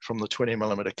the ship from the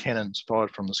 20mm cannons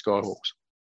fired from the Skyhawks.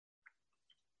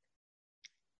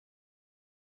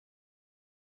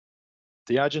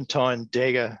 The Argentine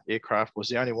Dagger aircraft was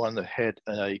the only one that had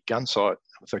a gun sight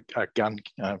with a gun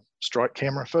strike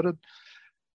camera fitted.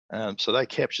 So they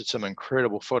captured some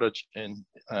incredible footage in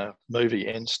movie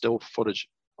and still footage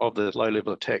of the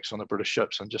low-level attacks on the British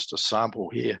ships, and just a sample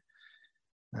here.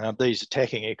 These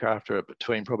attacking aircraft are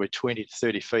between probably 20 to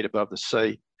 30 feet above the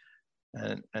sea.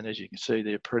 And as you can see,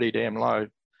 they're pretty damn low.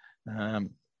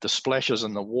 The splashes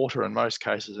in the water in most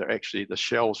cases are actually the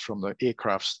shells from the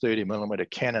aircraft's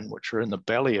 30mm cannon, which are in the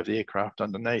belly of the aircraft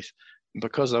underneath. And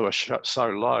because they were so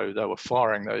low, they were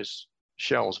firing those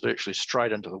shells virtually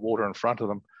straight into the water in front of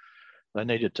them. They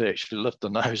needed to actually lift the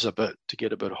nose a bit to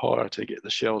get a bit higher to get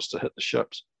the shells to hit the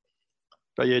ships.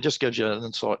 But yeah, it just gives you an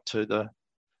insight to the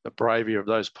bravery of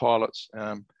those pilots,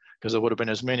 because there would have been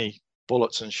as many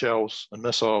bullets and shells and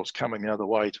missiles coming the other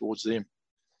way towards them.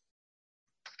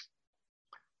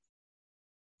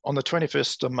 On the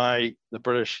 21st of May, the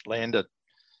British landed,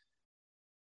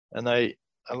 and they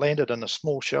landed in a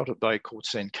small sheltered bay called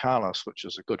San Carlos, which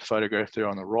is a good photograph there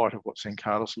on the right of what San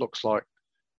Carlos looks like.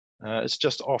 It's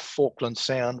just off Falkland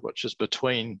Sound, which is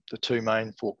between the two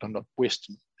main Falkland West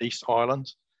and East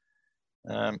Islands.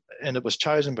 And it was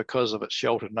chosen because of its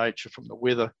sheltered nature from the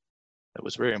weather. It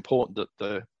was very important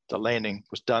that the landing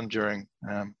was done during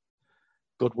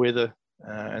good weather,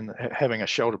 and having a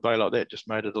sheltered bay like that just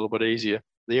made it a little bit easier.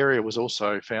 The area was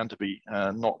also found to be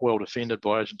not well defended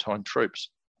by Argentine troops.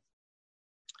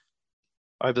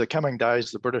 Over the coming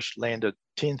days, the British landed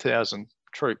 10,000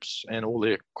 troops and all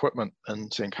their equipment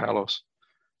in San Carlos.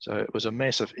 So it was a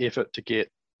massive effort to get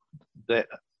that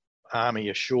army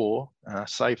ashore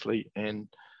safely and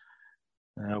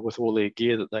with all their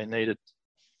gear that they needed.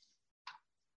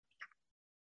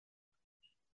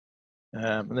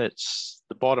 And that's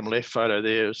the bottom left photo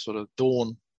there, is sort of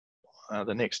dawn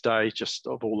the next day, just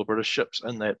of all the British ships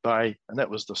in that bay. And that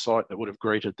was the site that would have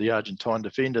greeted the Argentine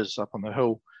defenders up on the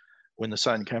hill. When the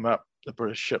sun came up, the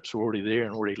British ships were already there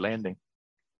and already landing,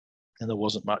 and there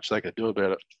wasn't much they could do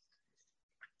about it.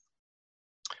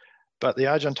 But the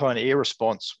Argentine air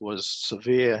response was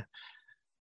severe.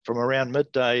 From around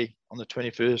midday on the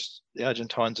 21st, the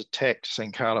Argentines attacked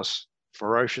San Carlos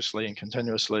ferociously and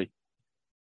continuously.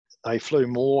 They flew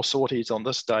more sorties on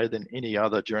this day than any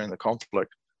other during the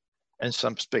conflict, and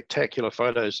some spectacular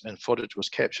photos and footage was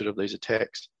captured of these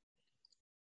attacks.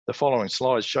 The following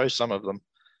slides show some of them.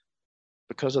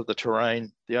 Because of the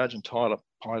terrain, the Argentine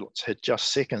pilots had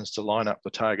just seconds to line up the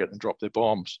target and drop their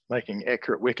bombs, making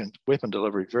accurate weapon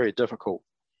delivery very difficult.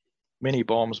 Many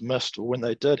bombs missed, or when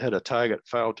they did hit a target,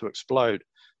 failed to explode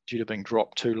due to being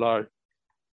dropped too low.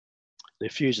 Their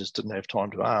fuses didn't have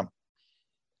time to arm.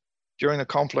 During the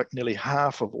conflict, nearly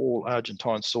half of all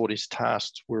Argentine sorties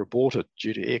tasked were aborted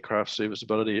due to aircraft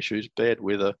serviceability issues, bad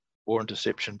weather, or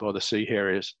interception by the Sea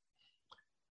Harriers.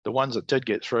 The ones that did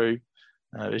get through,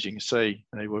 as you can see,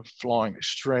 they were flying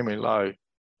extremely low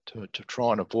to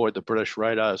try and avoid the British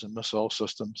radars and missile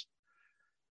systems.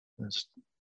 There's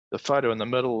the photo in the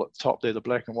middle at the top there, the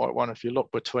black and white one, if you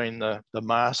look between the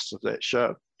masts of that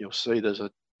ship, you'll see there's a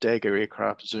Dagger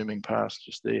aircraft zooming past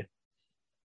just there.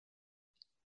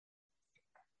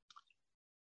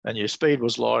 And your speed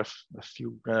was life. If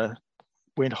you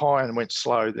went high and went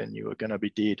slow, then you were going to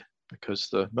be dead, because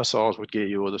the missiles would get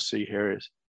you, or the Sea Harriers.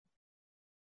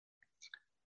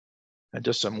 And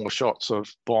just some more shots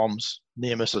of bombs,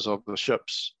 near misses of the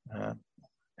ships,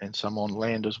 and some on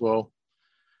land as well.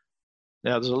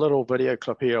 Now, there's a little video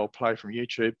clip here I'll play from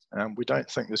YouTube. We don't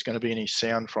think there's going to be any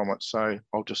sound from it, so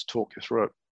I'll just talk you through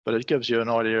it. But it gives you an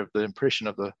idea of the impression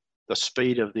of the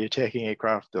speed of the attacking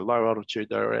aircraft, the low altitude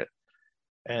they're at.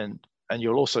 And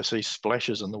you'll also see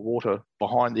splashes in the water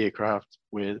behind the aircraft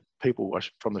where people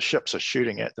from the ships are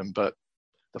shooting at them, but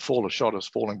the fall of shot is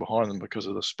falling behind them because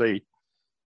of the speed.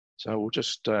 So we'll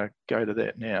just go to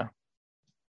that now.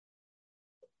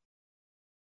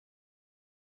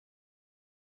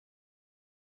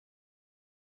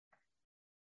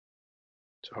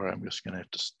 Sorry, I'm just going to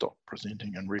have to stop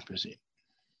presenting and represent.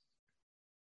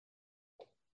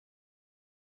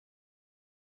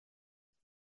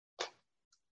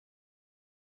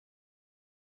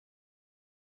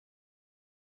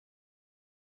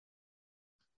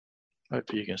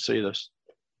 Hopefully you can see this.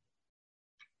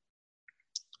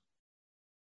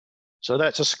 So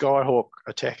that's a Skyhawk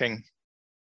attacking,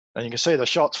 and you can see the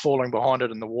shots falling behind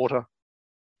it in the water.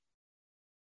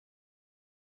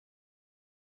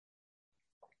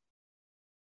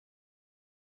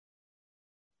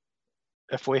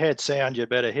 If we had sound, you'd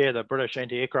better hear the British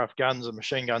anti-aircraft guns and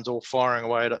machine guns all firing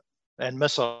away at it, and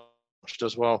missiles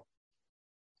as well.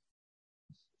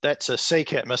 That's a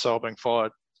Seacat missile being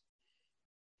fired.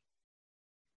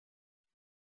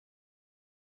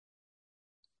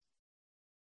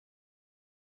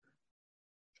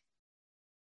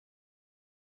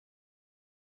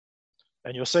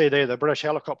 And you'll see there the British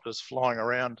helicopters flying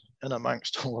around in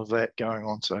amongst all of that going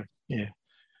on. So yeah,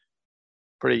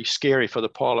 pretty scary for the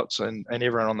pilots and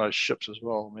everyone on those ships as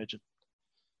well, imagine.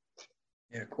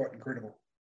 Yeah, quite incredible.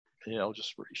 Yeah, I'll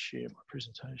just reshare my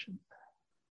presentation.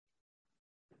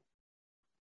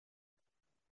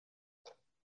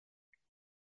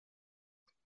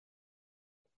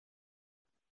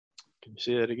 Can you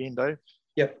see that again, Dave?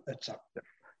 Yep, that's up. Yep,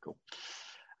 cool.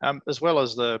 As well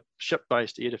as the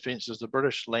ship-based air defences, the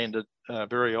British landed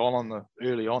early on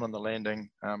in the landing,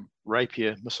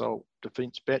 Rapier missile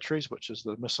defence batteries, which is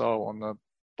the missile on the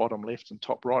bottom left and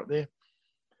top right there.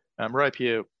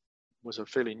 Rapier was a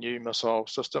fairly new missile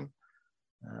system.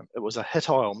 It was a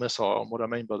hit-ile missile, and what I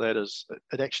mean by that is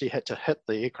it actually had to hit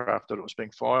the aircraft that it was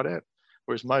being fired at,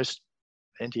 whereas most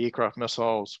anti-aircraft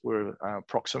missiles were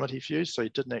proximity fused, so you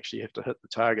didn't actually have to hit the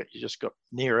target, you just got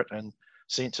near it and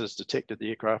sensors detected the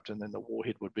aircraft, and then the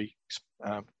warhead would be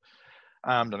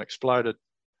armed and exploded,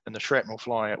 and the shrapnel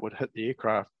flying out would hit the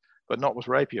aircraft. But not with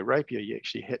Rapier. Rapier, you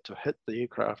actually had to hit the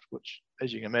aircraft, which,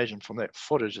 as you can imagine from that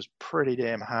footage, is pretty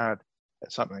damn hard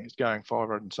at something that's going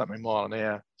 500 and something mile an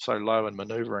hour, so low and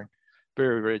manoeuvring.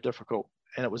 Very, very difficult.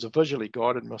 And it was a visually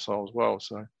guided missile as well.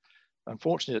 So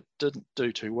unfortunately, it didn't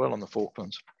do too well on the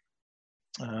Falklands.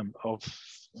 I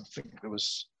think there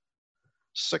was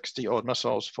 60 odd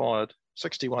missiles fired,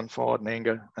 61 fired in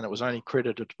anger, and it was only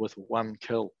credited with 1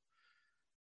 kill.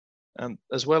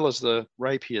 As well as the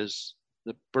Rapiers,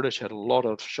 the British had a lot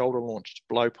of shoulder-launched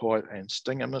blowpipe and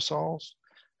Stinger missiles.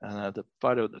 The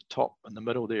photo at the top in the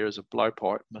middle there is a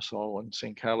blowpipe missile in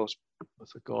San Carlos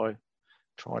with a guy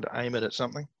trying to aim it at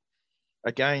something.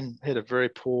 Again, had a very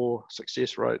poor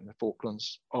success rate in the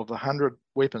Falklands. Of the 100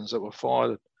 weapons that were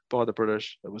fired by the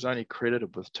British, it was only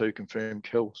credited with 2 confirmed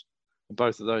kills. And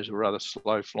both of those were rather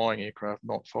slow-flying aircraft,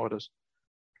 not fighters.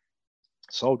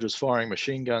 Soldiers firing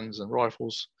machine guns and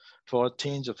rifles fired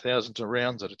tens of thousands of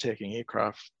rounds at attacking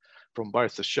aircraft from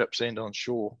both the ships and on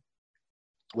shore,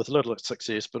 with little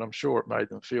success, but I'm sure it made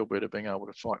them feel better being able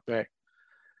to fight back.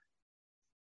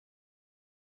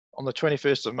 On the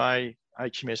 21st of May,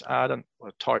 HMS Ardent,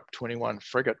 a Type 21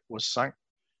 frigate, was sunk.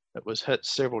 It was hit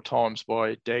several times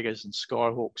by daggers and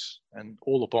Skyhawks, and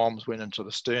all the bombs went into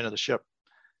the stern of the ship,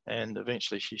 and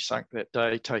eventually she sunk that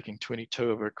day, taking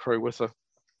 22 of her crew with her.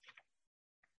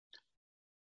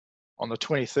 On the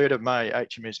 23rd of May,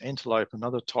 HMS Antelope,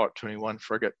 another Type 21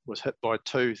 frigate, was hit by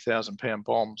 2 1,000-pound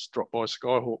bombs dropped by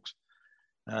Skyhawks.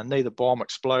 Neither bomb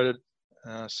exploded,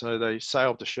 so they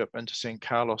sailed the ship into San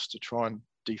Carlos to try and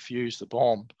defuse the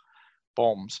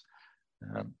bombs.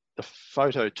 The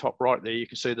photo top right there, you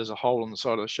can see there's a hole in the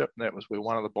side of the ship, and that was where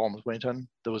one of the bombs went in.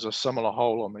 There was a similar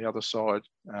hole on the other side,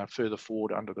 further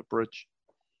forward under the bridge.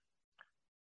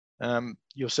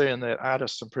 You'll see in that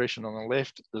artist's impression on the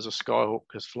left, there's a Skyhawk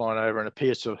has flown over and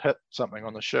appears to have hit something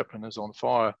on the ship and is on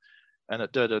fire. And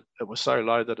it did. It was so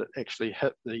low that it actually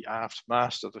hit the aft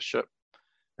mast of the ship.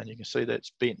 And you can see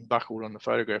that's bent and buckled on the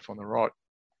photograph on the right.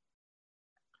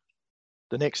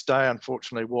 The next day,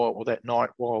 unfortunately, that night,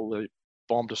 while the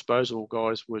bomb disposal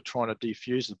guys were trying to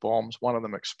defuse the bombs, one of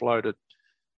them exploded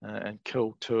and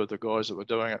killed 2 of the guys that were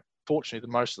doing it. Fortunately,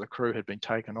 most of the crew had been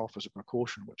taken off as a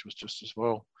precaution, which was just as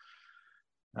well.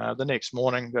 The next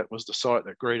morning, that was the sight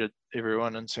that greeted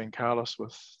everyone in San Carlos,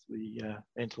 with the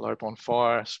Antelope on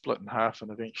fire, split in half,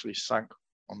 and eventually sank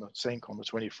on the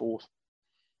 24th.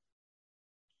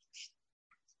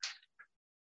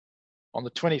 On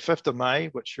the 25th of May,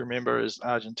 which you remember is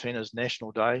Argentina's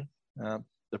National Day,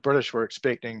 the British were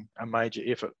expecting a major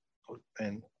effort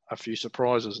and a few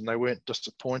surprises, and they weren't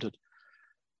disappointed.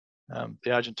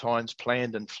 The Argentines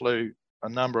planned and flew a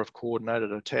number of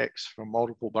coordinated attacks from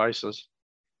multiple bases.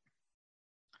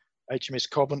 HMS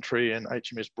Coventry and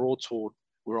HMS Broadsword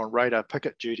were on radar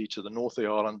picket duty to the North of the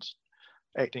island,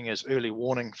 acting as early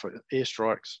warning for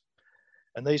airstrikes.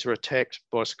 And these were attacked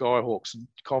by Skyhawks, and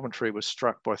Coventry was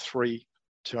struck by 3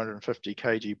 250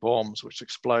 kg bombs, which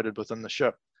exploded within the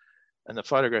ship. And the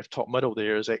photograph top middle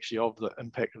there is actually of the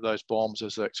impact of those bombs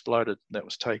as they exploded. That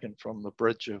was taken from the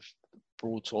bridge of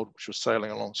Broadsword, which was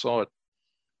sailing alongside.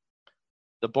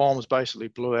 The bombs basically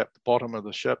blew out the bottom of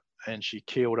the ship, and she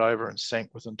keeled over and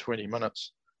sank within 20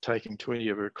 minutes, taking 20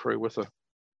 of her crew with her.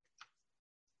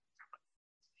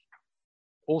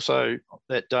 Also,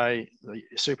 that day, the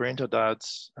Super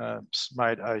Entidades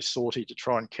made a sortie to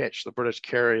try and catch the British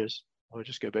carriers. I'll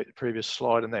just go back to the previous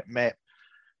slide in that map.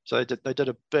 So they did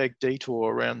a big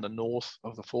detour around the north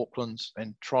of the Falklands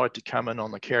and tried to come in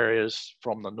on the carriers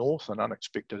from the north, an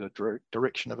unexpected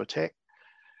direction of attack.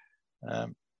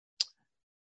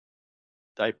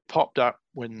 They popped up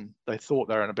when they thought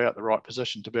they were in about the right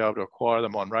position to be able to acquire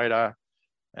them on radar,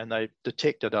 and they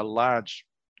detected a large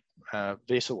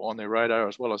vessel on their radar,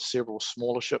 as well as several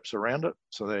smaller ships around it.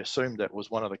 So they assumed that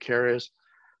was one of the carriers.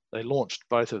 They launched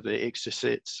both of their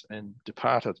exocets and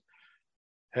departed.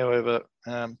 However,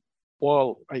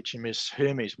 while HMS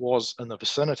Hermes was in the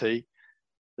vicinity,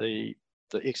 the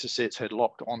exocets had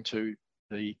locked onto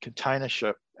the container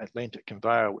ship Atlantic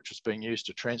Conveyor, which was being used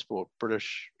to transport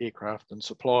British aircraft and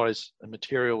supplies and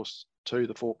materials to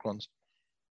the Falklands.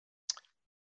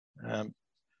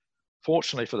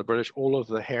 Fortunately for the British, all of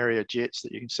the Harrier jets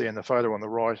that you can see in the photo on the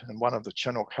right and one of the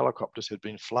Chinook helicopters had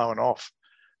been flown off,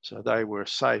 so they were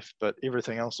safe, but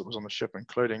everything else that was on the ship,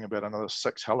 including about another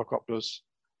 6 helicopters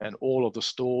and all of the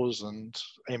stores and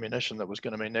ammunition that was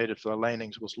going to be needed for the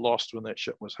landings, was lost when that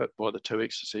ship was hit by the 2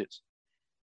 exocets.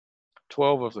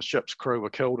 12 of the ship's crew were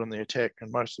killed in the attack,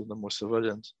 and most of them were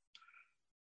civilians.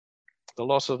 The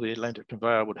loss of the Atlantic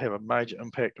Conveyor would have a major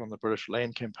impact on the British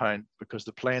land campaign, because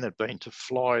the plan had been to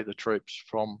fly the troops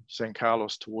from San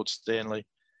Carlos towards Stanley.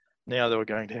 Now they were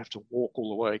going to have to walk all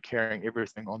the way, carrying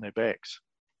everything on their backs.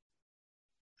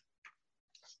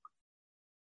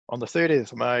 On the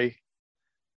 30th of May,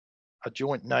 a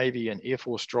joint Navy and Air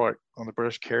Force strike on the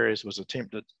British carriers was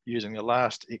attempted using the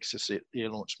last Exocet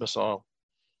air-launched missile.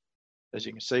 As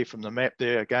you can see from the map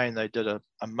there, again, they did a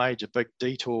major big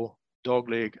detour,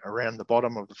 dogleg around the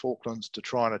bottom of the Falklands to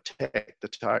try and attack the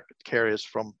target carriers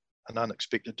from an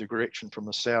unexpected direction from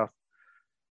the south.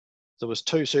 There was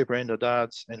 2 Super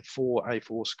Entidades and 4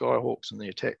 A4 Skyhawks in the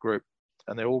attack group,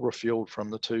 and they all refueled from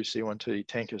the 2 C-130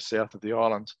 tankers south of the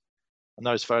island. And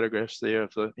those photographs there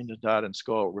of the Entidade and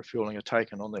Skyhawk refueling are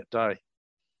taken on that day.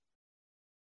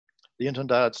 The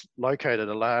Entidades located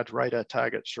a large radar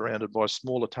target surrounded by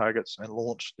smaller targets and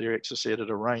launched their Exocet at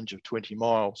a range of 20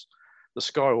 miles. The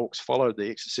Skyhawks followed the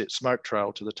Exocet smoke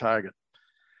trail to the target.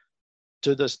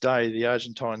 To this day, the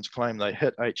Argentines claim they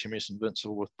hit HMS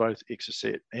Invincible with both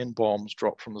Exocet and bombs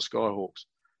dropped from the Skyhawks,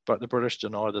 but the British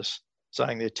deny this,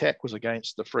 saying the attack was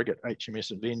against the frigate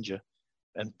HMS Avenger,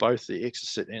 and both the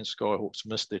Exocet and Skyhawks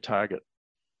missed their target.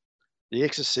 The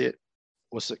Exocet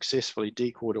was successfully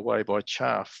decoyed away by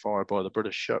chaff fired by the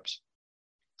British ships,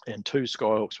 and 2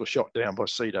 Skyhawks were shot down by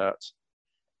sea darts.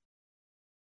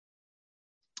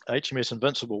 HMS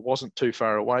Invincible wasn't too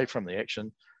far away from the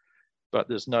action, but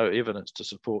there's no evidence to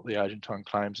support the Argentine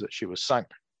claims that she was sunk.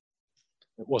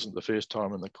 It wasn't the first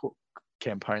time in the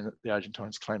campaign that the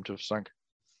Argentines claimed to have sunk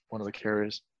one of the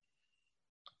carriers.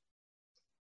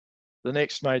 The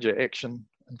next major action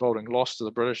involving loss to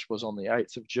the British was on the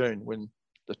 8th of June, when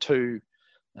the 2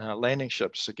 landing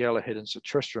ships, Sir Galahad and Sir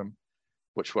Tristram,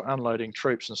 which were unloading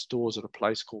troops and stores at a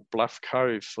place called Bluff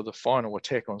Cove for the final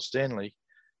attack on Stanley,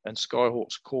 and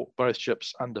Skyhawks caught both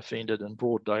ships undefended in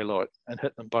broad daylight and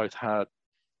hit them both hard.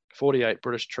 48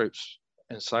 British troops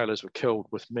and sailors were killed,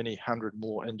 with many hundred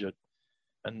more injured.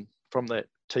 And from that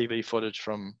TV footage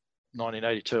from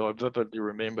 1982, I vividly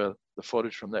remember the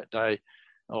footage from that day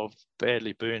of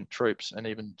badly burned troops and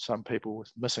even some people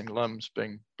with missing limbs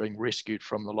being rescued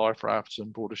from the life rafts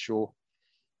and brought ashore.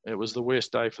 It was the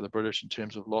worst day for the British in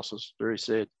terms of losses, very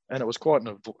sad. And it was quite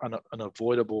an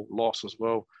avoidable loss as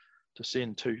well, to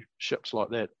send 2 ships like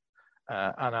that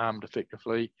unarmed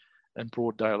effectively in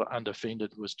broad daylight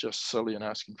undefended was just silly and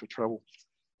asking for trouble.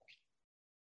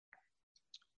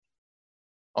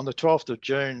 On the 12th of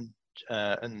June,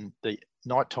 in the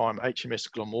nighttime,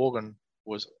 HMS Glamorgan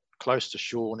was close to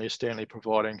shore near Stanley,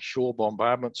 providing shore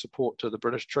bombardment support to the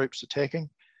British troops attacking.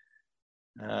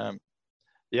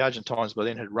 The Argentines by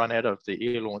then had run out of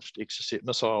the air-launched Exocet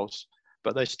missiles,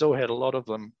 but they still had a lot of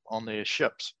them on their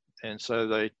ships. And so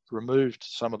they removed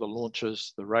some of the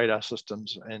launchers, the radar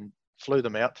systems, and flew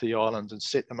them out to the islands and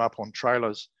set them up on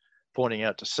trailers pointing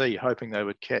out to sea, hoping they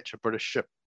would catch a British ship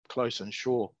close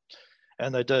inshore.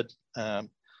 And they did.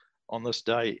 On this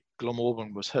day,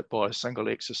 Glamorgan was hit by a single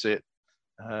Exocet,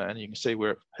 and you can see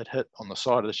where it had hit on the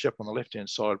side of the ship on the left-hand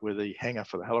side where the hangar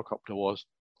for the helicopter was.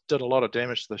 Did a lot of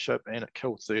damage to the ship, and it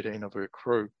killed 13 of her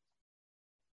crew.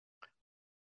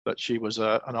 But she was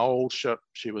an old ship.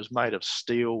 She was made of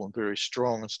steel and very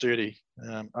strong and sturdy,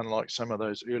 unlike some of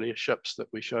those earlier ships that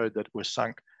we showed that were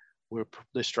sunk, where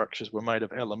their structures were made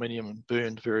of aluminium and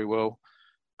burned very well.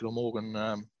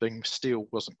 Glamorgan, being steel,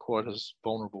 wasn't quite as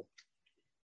vulnerable.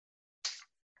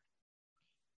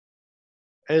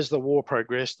 As the war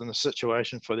progressed and the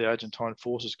situation for the Argentine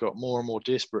forces got more and more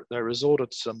desperate, they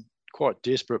resorted to some quite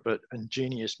desperate but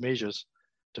ingenious measures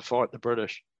to fight the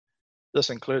British. This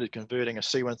included converting a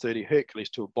C-130 Hercules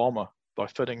to a bomber by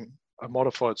fitting a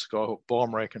modified Skyhawk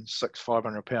bomb rack and 6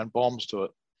 500-pound bombs to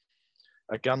it.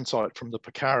 A gun sight from the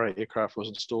Picara aircraft was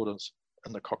installed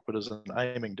in the cockpit as an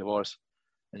aiming device,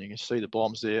 and you can see the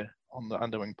bombs there on the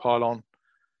underwing pylon.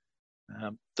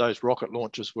 Those rocket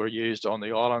launchers were used on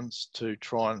the islands to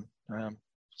try and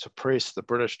suppress the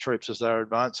British troops as they were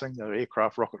advancing. They were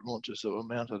aircraft rocket launchers that were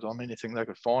mounted on anything they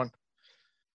could find.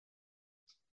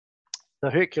 The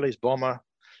Hercules bomber,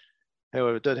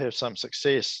 however, did have some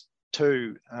success.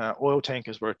 2 oil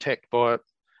tankers were attacked by it,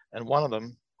 and one of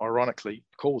them, ironically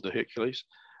called the Hercules,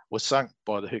 was sunk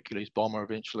by the Hercules bomber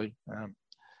eventually.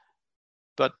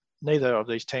 But neither of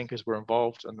these tankers were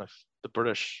involved in the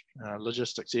British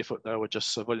logistics effort. They were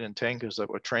just civilian tankers that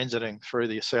were transiting through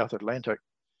the South Atlantic,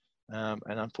 and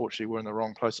unfortunately were in the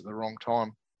wrong place at the wrong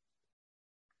time.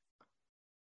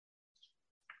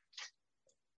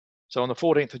 So on the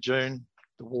 14th of June,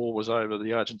 the war was over.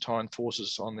 The Argentine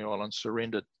forces on the island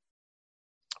surrendered.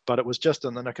 But it was just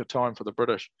in the nick of time for the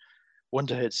British.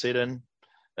 Winter had set in,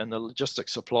 and the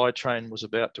logistics supply chain was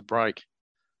about to break.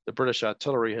 The British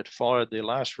artillery had fired their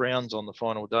last rounds on the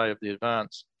final day of the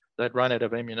advance. They'd run out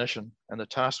of ammunition, and the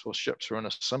task force ships were in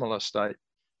a similar state.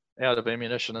 Out of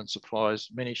ammunition and supplies,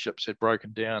 many ships had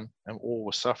broken down, and all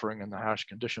were suffering in the harsh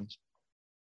conditions.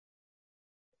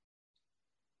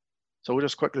 So we'll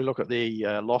just quickly look at the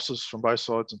losses from both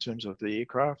sides in terms of the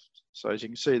aircraft. So as you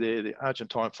can see there, the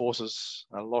Argentine forces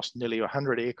lost nearly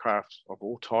 100 aircraft of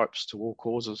all types to all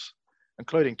causes,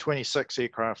 including 26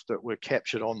 aircraft that were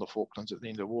captured on the Falklands at the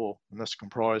end of the war. And this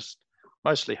comprised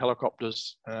mostly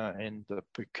helicopters and the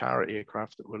Picara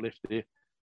aircraft that were left there.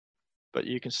 But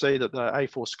you can see that the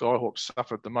A4 Skyhawks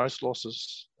suffered the most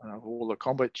losses of all the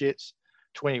combat jets.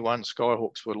 21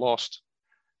 Skyhawks were lost.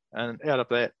 And out of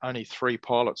that, only 3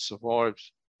 pilots survived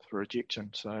through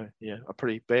ejection. So yeah, a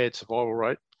pretty bad survival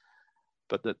rate.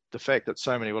 But the fact that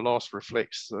so many were lost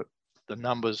reflects that the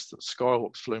numbers that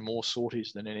Skyhawks flew more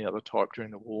sorties than any other type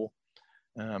during the war,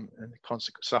 and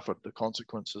suffered the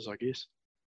consequences, I guess.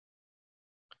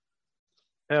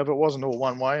 However, it wasn't all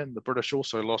one way, and the British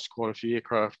also lost quite a few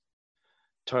aircraft,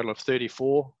 a total of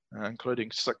 34,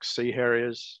 including 6 Sea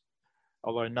Harriers.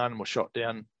 Although none were shot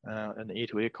down in the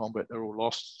air-to-air combat, they were all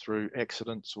lost through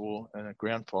accidents or in a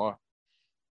ground fire.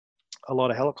 A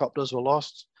lot of helicopters were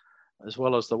lost, as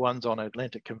well as the ones on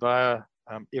Atlantic Conveyor.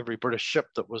 Every British ship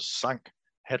that was sunk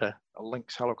had a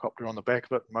Lynx helicopter on the back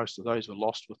of it. Most of those were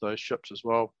lost with those ships as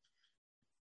well.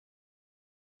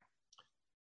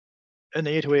 In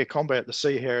the air-to-air combat, the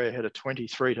Sea Harrier had a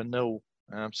 23-0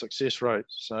 success rate,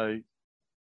 so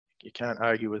you can't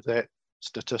argue with that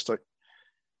statistic.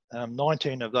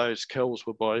 19 of those kills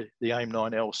were by the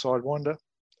AIM-9L Sidewinder,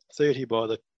 3 by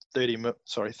the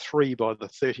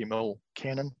 30mm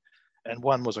cannon, and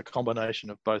 1 was a combination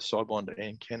of both Sidewinder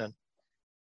and cannon.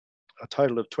 A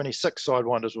total of 26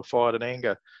 Sidewinders were fired in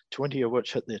anger, 20 of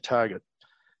which hit their target,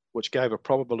 which gave a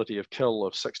probability of kill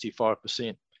of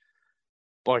 65%.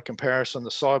 By comparison, the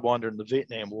Sidewinder in the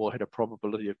Vietnam War had a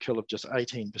probability of kill of just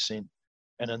 18%,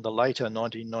 and in the later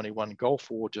 1991 Gulf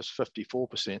War, just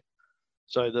 54%.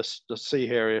 So the Sea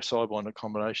Harrier Sidewinder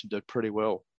combination did pretty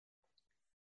well.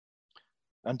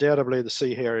 Undoubtedly, the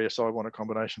Sea Harrier Sidewinder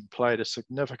combination played a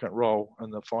significant role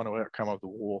in the final outcome of the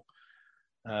war.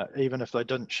 Even if they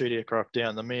didn't shoot aircraft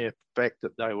down, the mere fact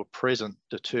that they were present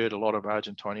deterred a lot of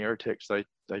Argentine air attacks. They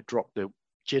dropped their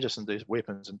jettisoned their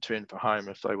weapons and turned for home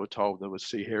if they were told there were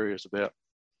Sea Harriers about.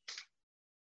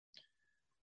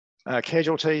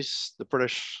 Casualties, the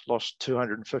British lost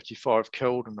 255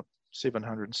 killed and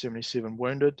 777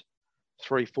 wounded.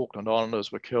 3 Falkland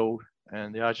Islanders were killed,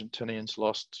 and the Argentinians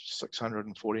lost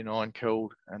 649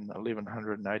 killed and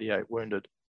 1,188 wounded.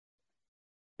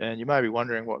 And you may be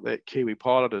wondering what that Kiwi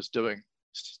pilot is doing,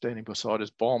 standing beside his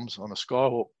bombs on a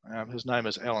Skyhawk. His name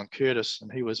is Alan Curtis,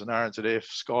 and he was an RNZF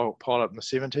Skyhawk pilot in the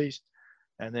 70s.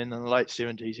 And then in the late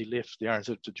 70s, he left the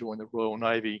RNZ to join the Royal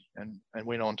Navy and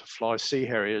went on to fly Sea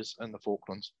Harriers in the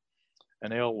Falklands.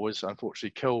 And Al was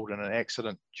unfortunately killed in an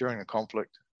accident during the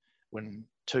conflict when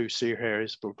 2 Sea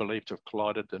Harriers were believed to have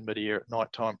collided in mid-air at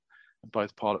night time, and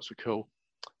both pilots were killed.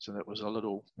 So that was a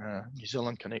little New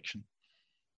Zealand connection.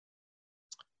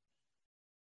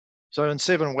 So in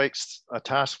 7 weeks, a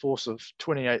task force of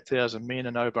 28,000 men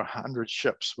and over 100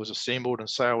 ships was assembled and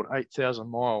sailed 8,000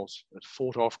 miles. It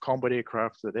fought off combat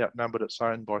aircraft that outnumbered its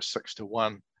own by 6 to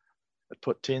 1. It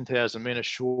put 10,000 men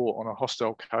ashore on a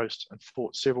hostile coast and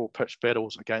fought several pitched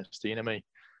battles against the enemy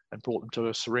and brought them to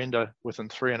a surrender within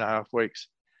 3.5 weeks.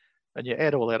 And you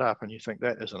add all that up and you think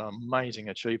that is an amazing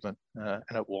achievement, and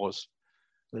it was.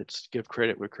 Let's give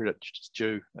credit where credit's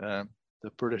due. The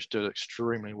British did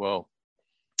extremely well.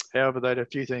 However, they had a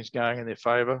few things going in their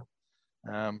favour.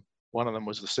 One of them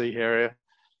was the Sea Harrier,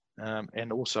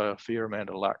 and also a fair amount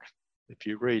of luck. If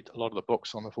you read a lot of the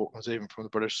books on the Falklands, even from the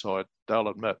British side, they'll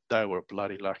admit they were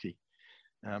bloody lucky.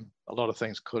 A lot of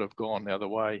things could have gone the other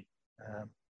way,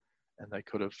 and they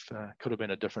could have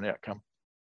been a different outcome.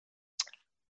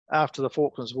 After the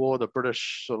Falklands War, the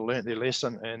British sort of learnt their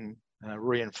lesson and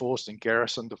reinforced and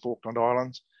garrisoned the Falkland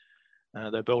Islands.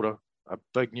 They built a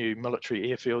big new military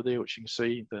airfield there, which you can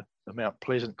see, the Mount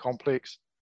Pleasant complex.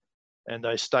 And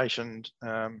they stationed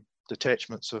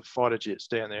detachments of fighter jets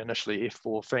down there, initially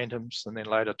F4 Phantoms and then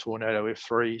later Tornado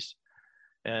F3s.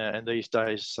 And these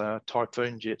days,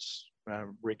 Typhoon jets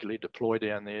regularly deploy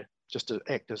down there just to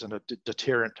act as a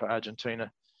deterrent to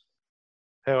Argentina.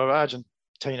 However,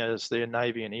 Argentina's their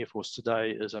Navy and Air Force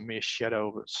today is a mere shadow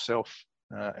of itself,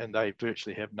 and they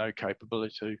virtually have no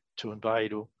capability to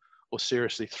invade or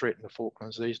seriously threaten the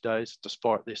Falklands these days,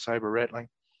 despite their sabre rattling.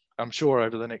 I'm sure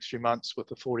over the next few months with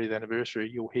the 40th anniversary,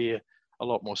 you'll hear a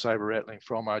lot more sabre rattling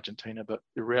from Argentina, but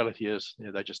the reality is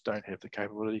they just don't have the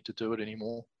capability to do it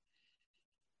anymore.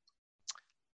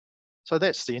 So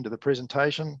that's the end of the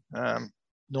presentation.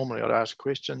 Normally I'd ask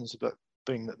questions, but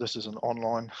being that this is an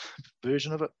online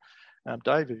version of it,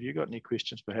 Dave, have you got any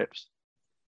questions perhaps?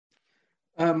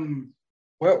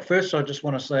 Well, first I just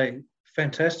want to say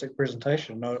fantastic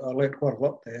presentation. I learned quite a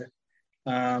lot there.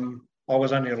 I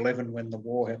was only 11 when the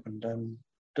war happened and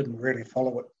didn't really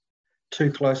follow it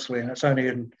too closely, and it's only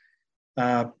in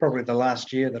probably the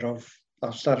last year that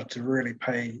I've started to really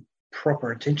pay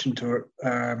proper attention to it.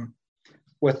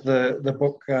 With the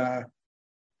book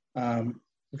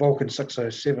Vulcan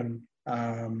 607,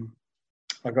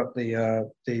 I got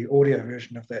the audio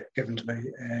version of that given to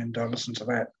me, and I listened to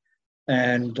that.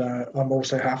 And I'm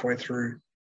also halfway through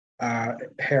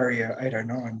Harrier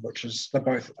 809, which is, they're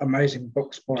both amazing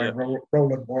books by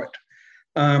Roland White.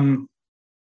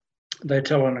 They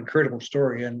tell an incredible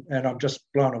story, and I'm just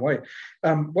blown away.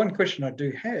 One question I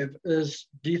do have is,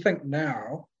 do you think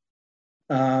now,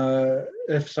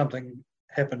 if something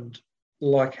happened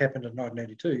in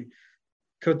 1982,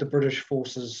 could the British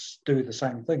forces do the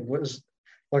same thing?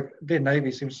 Like their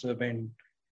Navy seems to have been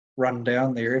run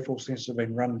down, their Air Force seems to have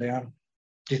been run down.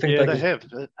 Do you think they have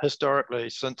historically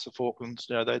since the Falklands?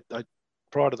 They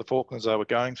prior to the Falklands, they were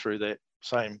going through that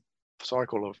same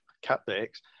cycle of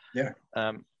cutbacks. Yeah.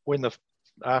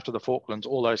 After the Falklands,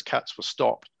 all those cuts were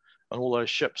stopped, and all those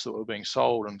ships that were being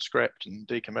sold and scrapped and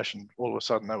decommissioned, all of a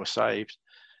sudden they were saved,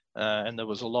 and there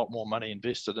was a lot more money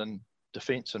invested in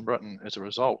defence in Britain as a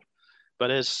result.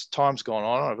 But as time's gone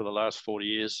on over the last 40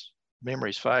 years,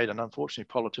 memories fade, and unfortunately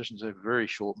politicians have very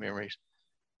short memories.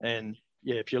 And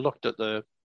if you looked at the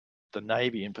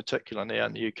Navy in particular now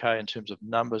in the UK in terms of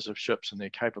numbers of ships and their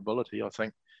capability, I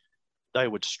think they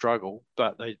would struggle.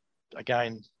 But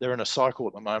they're in a cycle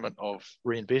at the moment of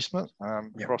reinvestment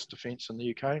across defence in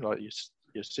the UK. Like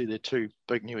you see their 2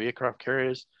 big new aircraft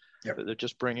carriers that they're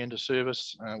just bringing into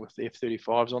service with the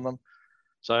F-35s on them.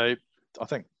 So I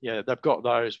think, they've got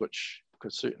those which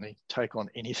could certainly take on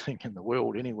anything in the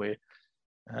world, anywhere.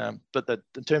 But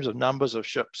in terms of numbers of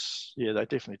ships, they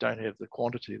definitely don't have the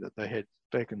quantity that they had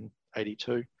back in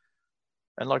 82.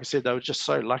 And like I said, they were just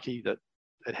so lucky that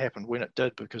it happened when it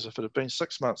did, because if it had been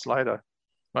 6 months later,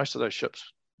 most of those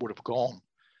ships would have gone,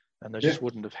 and they just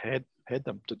wouldn't have had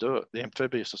them to do it. The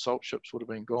amphibious assault ships would have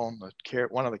been gone.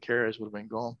 One of the carriers would have been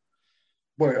gone.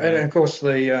 Well, and of course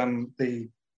the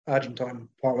Argentine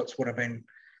pilots would have been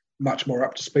much more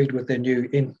up to speed with their new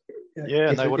and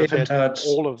they would have had Entards.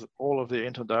 all of the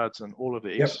Entards and all of the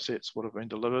exocets would have been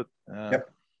delivered. Yep,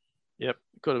 it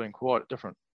could have been quite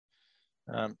different.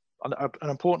 An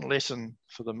important lesson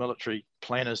for the military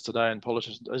planners today and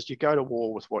politicians is you go to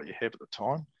war with what you have at the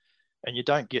time, and you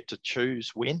don't get to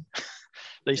choose when.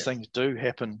 These things do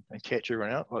happen and catch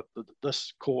everyone out. Like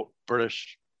this caught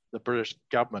the British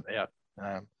government out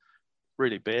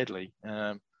really badly.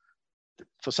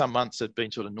 For some months, there'd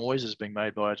been sort of noises being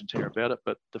made by Argentina about it,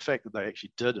 but the fact that they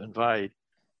actually did invade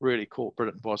really caught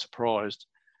Britain by surprise.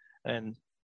 And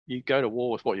you go to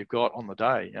war with what you've got on the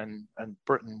day, and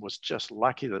Britain was just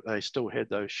lucky that they still had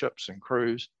those ships and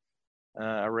crews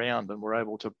around and were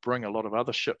able to bring a lot of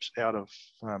other ships out of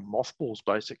mothballs,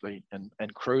 basically,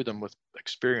 and crew them with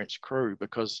experienced crew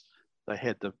because they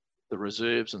had the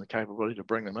reserves and the capability to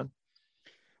bring them in.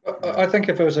 I think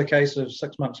if it was a case of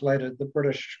 6 months later, the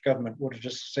British government would have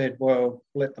just said, well,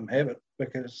 let them have it,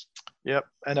 because... Yep,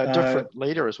 and a different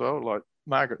leader as well, like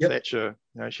Margaret Thatcher,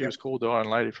 she was called the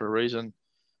Iron Lady for a reason.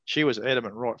 She was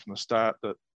adamant right from the start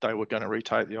that they were going to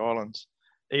retake the islands,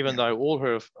 even though all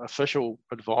her official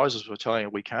advisors were telling her,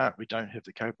 we don't have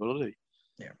the capability.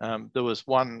 There was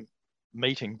one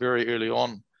meeting very early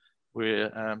on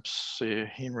where Sir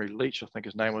Henry Leach, I think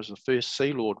his name was, the first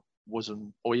Sea Lord,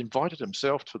 he invited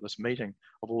himself to this meeting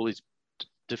of all these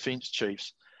defence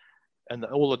chiefs, and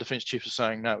all the defence chiefs were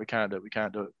saying, no, we can't do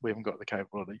it, we haven't got the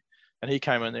capability. And he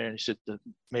came in there and he said to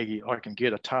Maggie, I can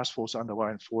get a task force underway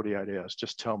in 48 hours,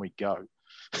 just tell me go.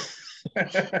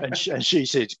 and she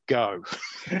said go.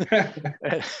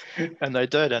 and they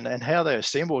did, and how they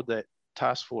assembled that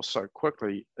task force so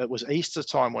quickly, it was Easter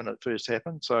time when it first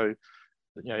happened, so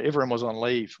everyone was on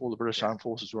leave, all the British Armed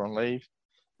Forces were on leave.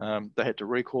 They had to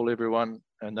recall everyone,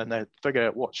 and then they had to figure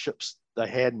out what ships they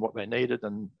had and what they needed,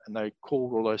 and they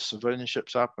called all those civilian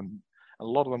ships up, and a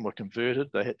lot of them were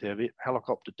converted. They had to have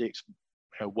helicopter decks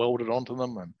welded onto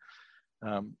them,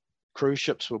 and cruise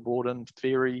ships were brought in,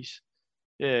 ferries.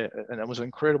 Yeah, and it was an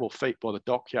incredible feat by the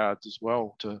dockyards as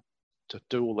well to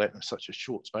do all that in such a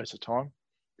short space of time.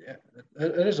 Yeah,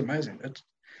 it is amazing.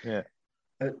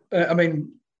 I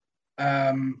mean,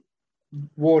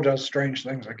 war does strange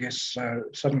things, I guess.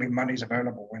 Suddenly money's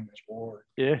available when there's war.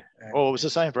 Yeah. It was the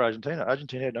same for Argentina.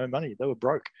 Argentina had no money. They were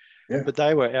broke. Yeah. But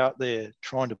they were out there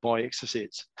trying to buy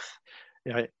exocets.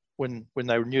 When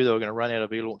they knew they were going to run out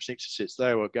of air-launched exocets,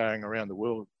 they were going around the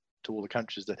world to all the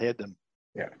countries that had them,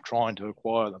 trying to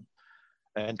acquire them,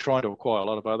 and trying to acquire a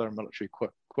lot of other military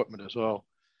equipment as well.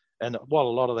 And while a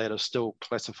lot of that is still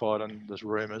classified and there's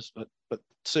rumours, but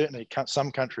certainly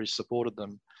some countries supported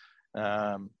them.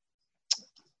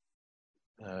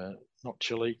 Not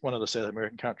Chile, one of the South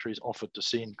American countries offered to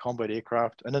send combat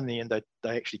aircraft, and in the end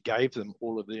they actually gave them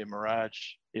all of their Mirage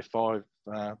F5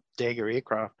 Dagger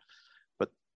aircraft, but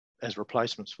as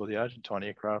replacements for the Argentine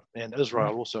aircraft. And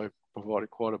Israel also provided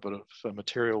quite a bit of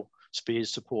material spares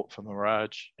support for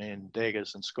Mirage and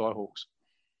Daggers and Skyhawks.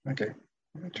 Okay,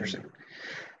 interesting.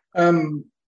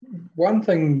 One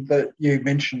thing that you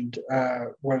mentioned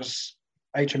was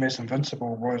HMS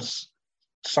Invincible was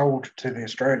sold to the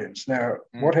Australians. Now,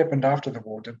 what happened after the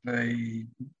war? Did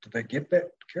they get that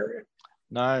carrier?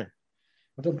 No,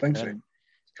 I didn't think so.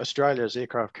 Australia's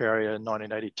aircraft carrier in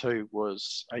 1982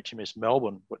 was HMS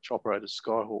Melbourne, which operated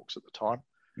Skyhawks at the time.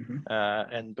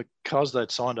 And because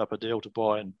they'd signed up a deal to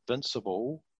buy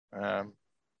Invincible,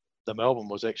 the Melbourne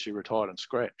was actually retired and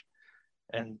scrapped.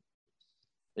 And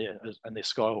their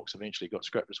Skyhawks eventually got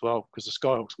scrapped as well, because the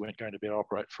Skyhawks weren't going to be able to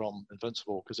operate from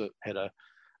Invincible because it had a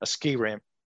ski ramp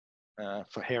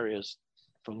for Harriers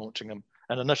for launching them.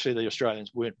 And initially the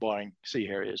Australians weren't buying Sea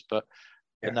Harriers, but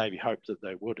the Navy hoped that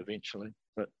they would eventually.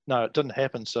 But no, it didn't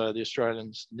happen, so the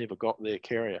Australians never got their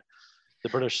carrier. The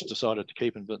British decided to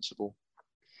keep Invincible.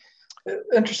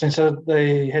 Interesting. So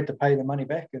they had to pay the money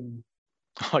back, and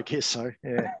I guess so,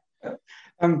 yeah.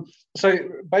 So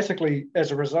basically,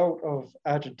 as a result of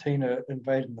Argentina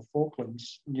invading the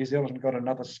Falklands, New Zealand got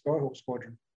another Skyhawk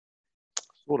squadron.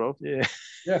 Sort of, yeah.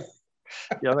 Yeah.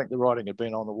 I think the writing had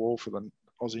been on the wall for the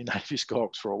Aussie Navy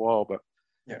Skyhawks for a while, but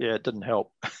it didn't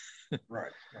help.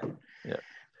 Right. Yeah.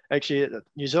 Actually,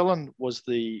 New Zealand was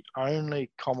the only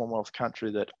Commonwealth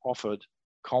country that offered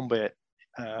combat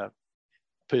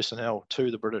personnel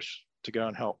to the British to go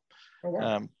and help. Oh,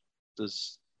 wow.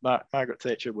 Margaret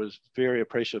Thatcher was very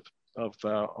appreciative of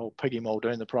old Piggy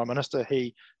Muldoon, the Prime Minister.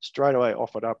 He straight away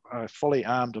offered up a fully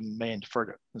armed and manned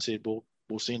frigate and said,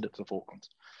 we'll send it to the Falklands.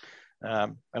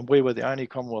 And we were the only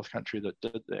Commonwealth country that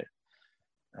did that.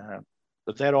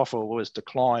 But that offer was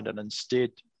declined, and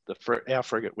instead our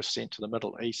frigate was sent to the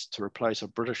Middle East to replace a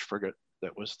British frigate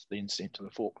that was then sent to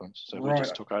the Falklands. So we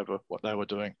just took over what they were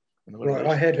doing in the Middle East.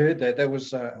 I had heard that. That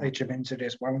was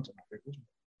HMNZS Wellington, I think,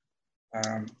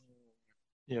 wasn't it?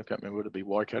 Yeah, I can't remember whether it be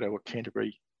Waikato or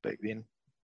Canterbury back then.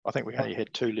 I think we only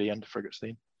had 2 Leander frigates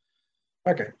then.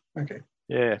 Okay.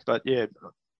 Yeah, but yeah,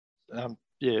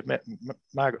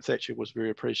 Margaret Thatcher was very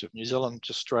appreciative. New Zealand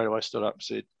just straight away stood up and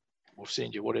said, "We'll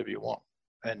send you whatever you want,"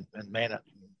 and man it.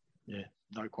 Yeah,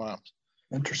 no qualms.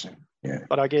 Interesting. Yeah.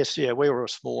 But I guess we were a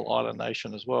small island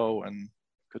nation as well, and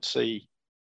could see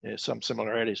some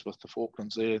similarities with the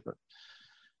Falklands there. But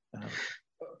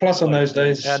plus, in those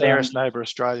days, our nearest neighbour,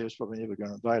 Australia, was probably never going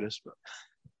to invade us. But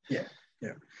yeah.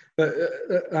 But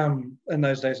in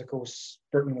those days, of course,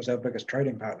 Britain was our biggest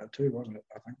trading partner too, wasn't it?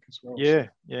 I think as well. Yeah.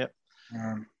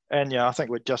 And I think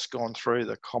we'd just gone through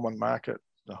the common market,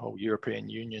 the whole European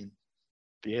Union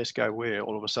fiasco, where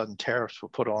all of a sudden tariffs were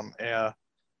put on our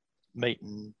meat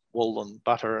and wool and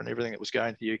butter and everything that was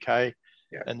going to the UK.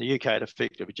 Yeah. And the UK had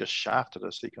effectively just shafted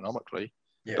us economically.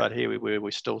 Yeah. But here we were,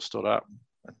 we still stood up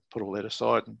and put all that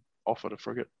aside and offered a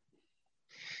frigate.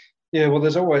 Yeah, well,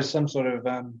 there's always some sort of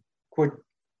quid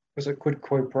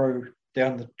pro quo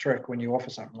down the track when you offer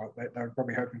something like that. They're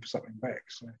probably hoping for something back.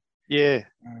 So yeah.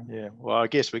 Well, I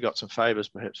guess we got some favours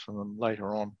perhaps from them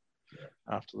later on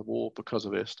after the war because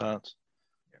of our stance.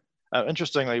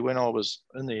 Interestingly, when I was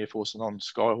in the Air Force and on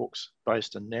Skyhawks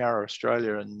based in Nowra,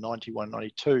 Australia in 91,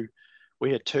 92,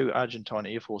 we had 2 Argentine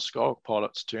Air Force Skyhawk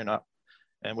pilots turn up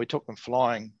and we took them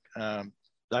flying.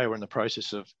 They were in the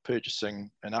process of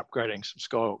purchasing and upgrading some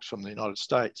Skyhawks from the United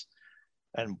States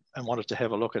and wanted to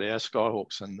have a look at our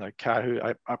Skyhawks and the Kahu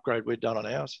upgrade we'd done on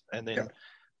ours, and then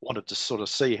wanted to sort of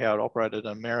see how it operated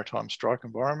in a maritime strike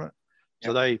environment.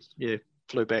 So they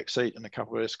flew back seat in a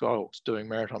couple of our Skyhawks doing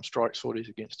maritime strike sorties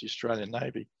against the Australian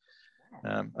Navy.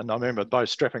 And I remember both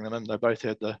strapping them in. They both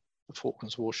had the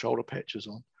Falklands War shoulder patches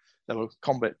on. They were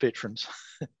combat veterans.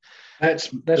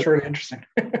 That's really interesting.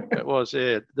 It was,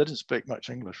 yeah. They didn't speak much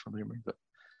English from memory, but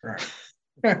right.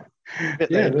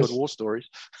 they had good war stories.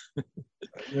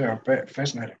 Yeah, I bet.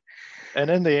 Fascinating. And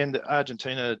in the end,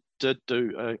 Argentina did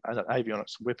do an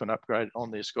avionics weapon upgrade on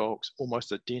their Skyhawks,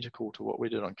 almost identical to what we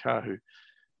did on Kahu.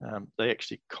 They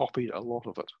actually copied a lot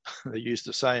of it. They used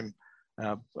the same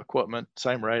equipment,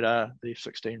 same radar, the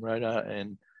F-16 radar,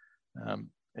 and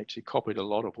actually copied a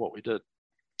lot of what we did.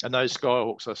 And those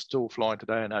Skyhawks are still flying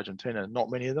today in Argentina.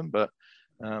 Not many of them, but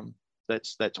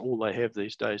that's all they have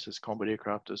these days as combat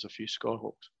aircraft is a few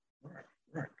Skyhawks.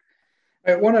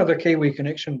 Right. One other Kiwi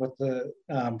connection with the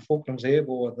Falklands Air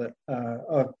War that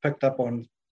I've picked up on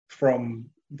from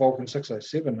Vulcan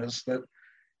 607 is that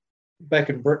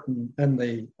back in Britain, in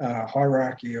the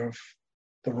hierarchy of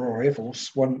the Royal Air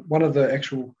Force, one of the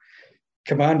actual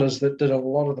commanders that did a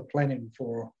lot of the planning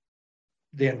for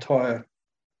the entire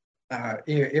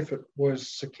air effort was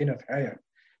Sir Kenneth Haya.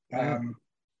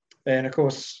 And of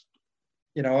course,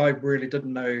 I really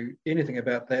didn't know anything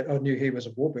about that. I knew he was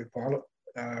a Warbird pilot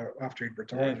after he'd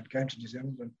retired and came to New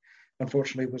Zealand, and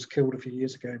unfortunately was killed a few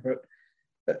years ago. But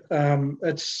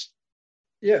it's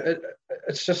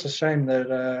just a shame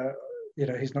that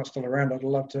he's not still around. I'd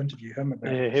love to interview him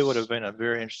about it. He would have been a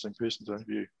very interesting person to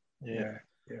interview. Yeah.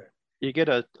 You get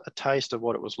a taste of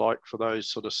what it was like for those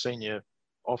sort of senior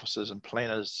officers and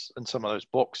planners in some of those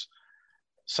books.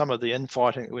 Some of the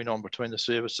infighting that went on between the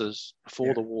services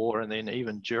before the war and then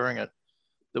even during it,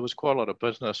 there was quite a lot of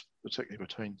business, particularly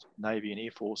between Navy and Air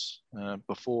Force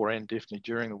before and definitely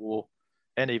during the war,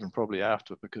 and even probably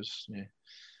after, because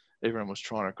everyone was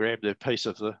trying to grab their piece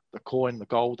of the coin, the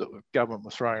gold that the government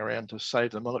were throwing around to save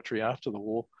the military after the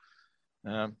war.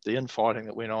 The infighting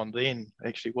that went on then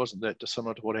actually wasn't that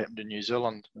dissimilar to what happened in New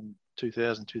Zealand in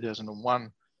 2000,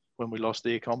 2001, when we lost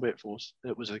the Air Combat Force.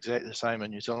 It was exactly the same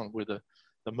in New Zealand, where the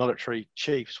military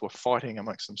chiefs were fighting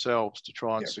amongst themselves to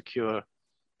try and secure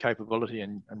capability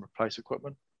and replace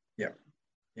equipment.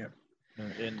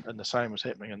 And the same was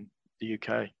happening in the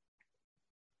UK.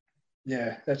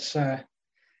 Yeah, that's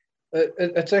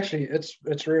it's actually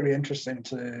it's really interesting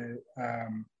to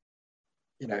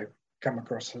come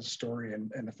across his story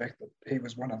and the fact that he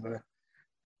was one of the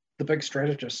big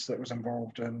strategists that was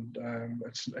involved, and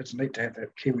it's neat to have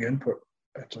that Kiwi input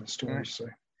into the story. So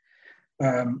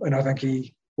and I think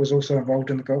he was also involved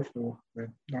in the Gulf War, the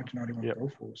 1991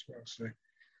 Gulf War as well. So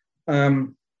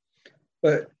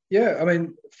but yeah, I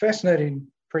mean, fascinating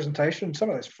presentation. Some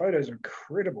of those photos are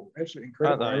incredible, absolutely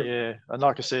incredible. Aren't they? Yeah, and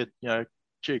like I said,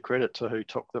 due credit to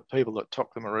the people that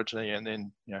took them originally, and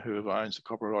then whoever owns the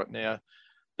copyright now.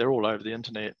 They're all over the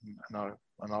internet,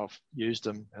 and I've used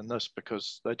them in this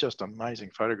because they're just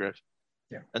amazing photographs.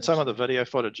 Yeah. And some of the video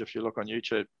footage, if you look on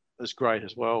YouTube, is great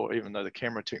as well, even though the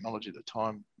camera technology at the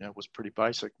time, was pretty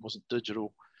basic, wasn't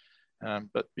digital.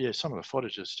 But yeah, some of the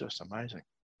footage is just amazing.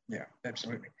 Yeah,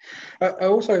 absolutely. I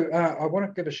also I want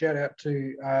to give a shout out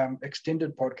to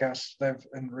Extended Podcasts. They've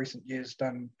in recent years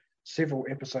done several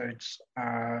episodes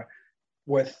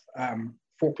with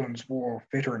Falklands War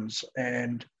veterans,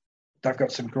 and they've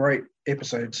got some great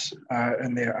episodes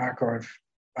in their archive.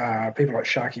 People like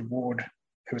Sharky Ward,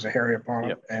 who was a Harrier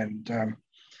pilot, and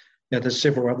there's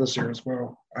several others there as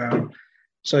well.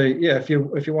 So yeah, if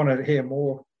you want to hear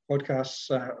more podcasts,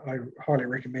 I highly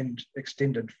recommend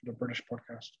Extended for the British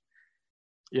podcast.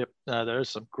 Yep, there is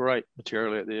some great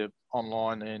material out there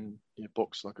online, and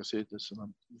books. Like I said, there's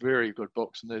some very good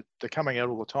books, and they're coming out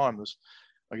all the time.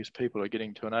 I guess people are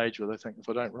getting to an age where they think, if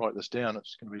I don't write this down,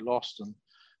 it's going to be lost. And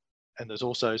there's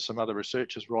also some other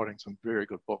researchers writing some very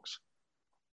good books.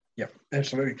 Yeah,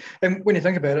 absolutely. And when you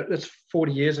think about it, it's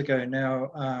 40 years ago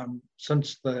now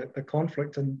since the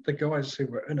conflict, and the guys who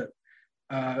were in it,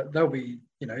 they'll be,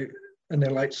 in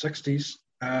their late 60s,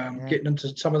 getting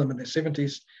into some of them in their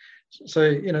 70s.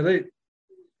 So,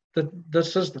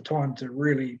 this is the time to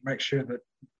really make sure that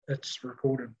it's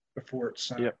recorded before it's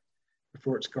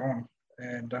gone.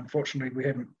 And unfortunately, we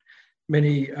haven't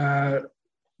many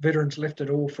veterans left at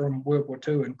all from World War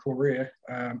II in Korea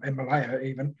and Malaya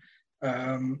even.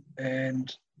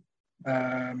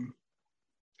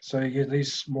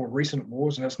 These more recent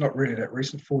wars, and it's not really that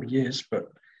recent, 40 years, but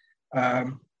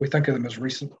we think of them as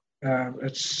recent.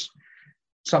 It's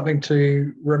something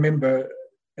to remember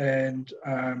and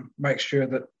make sure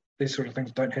that these sort of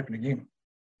things don't happen again.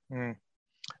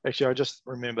 Actually, I just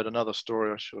remembered another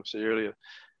story I should have said earlier.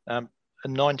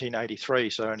 In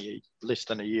 1983, so only less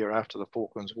than a year after the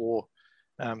Falklands War,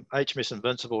 HMS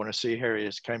Invincible and her Sea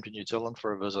Harriers came to New Zealand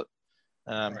for a visit.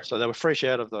 So they were fresh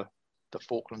out of the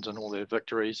Falklands and all their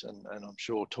victories, and I'm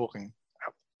sure talking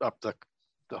up the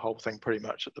whole thing pretty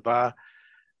much at the bar.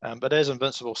 But as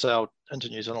Invincible sailed into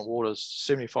New Zealand waters,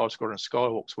 75 Squadron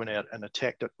Skyhawks went out and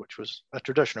attacked it, which was a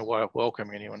traditional way of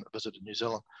welcoming anyone that visited New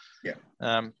Zealand. Yeah.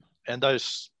 And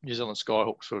those New Zealand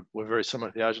Skyhawks were very similar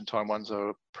to the Argentine ones. They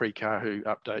were pre-Kahu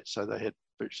updates, so they had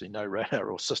virtually no radar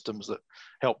or systems that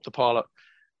helped the pilot.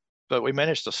 But we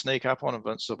managed to sneak up on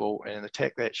Invincible and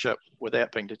attack that ship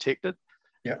without being detected.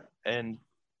 Yeah. And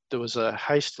there was a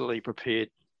hastily prepared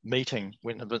meeting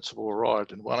when Invincible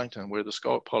arrived in Wellington, where the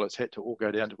Skyhawk pilots had to all go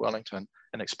down to Wellington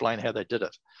and explain how they did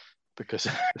it, because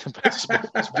Invincible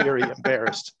was very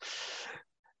embarrassed.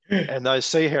 And those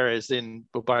Sea Harriers then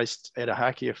were based at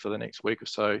Ahakia for the next week or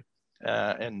so,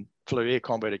 and flew air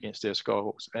combat against their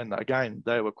Skyhawks. And again,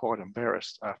 they were quite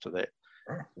embarrassed after that.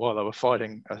 While they were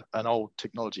fighting an old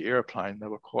technology aeroplane, they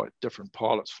were quite different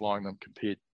pilots flying them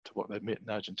compared to what they'd met in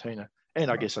Argentina. And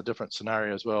I guess a different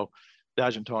scenario as well. The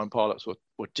Argentine pilots were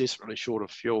desperately short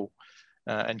of fuel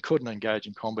and couldn't engage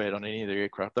in combat on any of their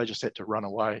aircraft. They just had to run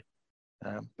away.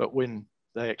 But when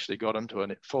they actually got into a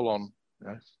full-on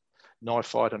knife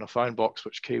fight in a phone box,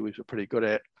 which Kiwis were pretty good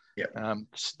at,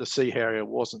 the Sea Harrier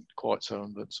wasn't quite so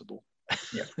invincible.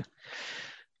 Yeah.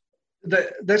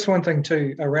 That's one thing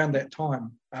too. Around that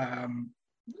time,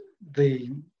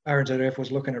 the RNZF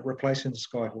was looking at replacing the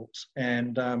Skyhawks,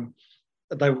 and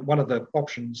one of the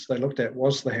options they looked at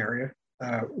was the Harrier.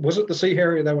 Was it the Sea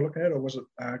Harrier they were looking at, or was it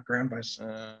ground-based,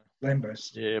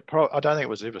 land-based? Yeah, I don't think it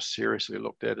was ever seriously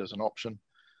looked at as an option.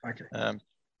 Okay.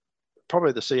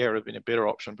 Probably the Sea Harrier would have been a better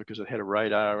option because it had a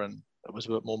radar and it was a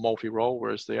bit more multi-role,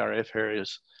 whereas the RAF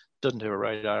Harriers didn't have a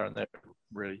radar, and that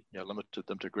really limited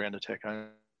them to ground attack only.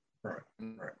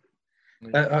 Right.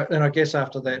 And I guess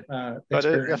after that but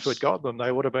if we'd got them,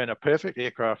 they would have been a perfect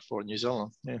aircraft for New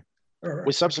Zealand. Yeah. Right,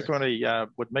 we subsequently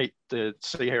would meet the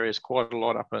Sea Harriers quite a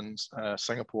lot up in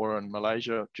Singapore and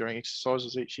Malaysia during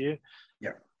exercises each year.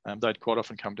 Yeah. They'd quite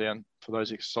often come down for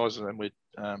those exercises, and we'd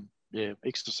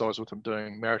exercise with them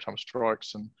doing maritime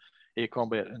strikes and air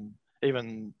combat, and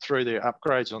even through their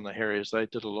upgrades on the Harriers, they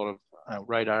did a lot of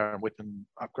radar and weapon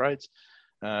upgrades.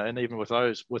 And even with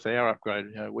those, with our upgrade,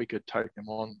 we could take them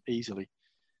on easily.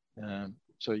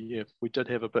 So we did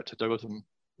have a bit to do with them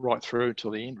right through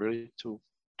till the end, really, till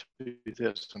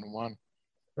 2001.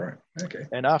 Right. Okay.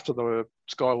 And after the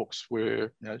Skyhawks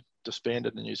were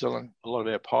disbanded in New Zealand, a lot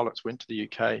of our pilots went to the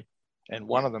UK, and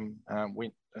one of them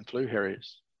went and flew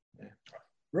Harriers. Yeah.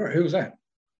 Right. Who was that?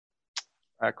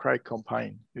 Craig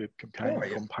Compain. Yep.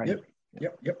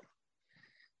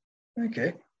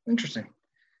 Okay. Interesting.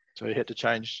 So he had to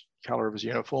change colour of his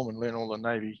uniform and learn all the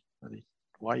Navy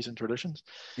ways and traditions.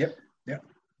 Yep.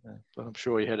 But I'm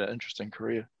sure he had an interesting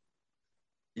career.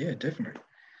 Yeah, definitely.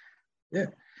 Yeah.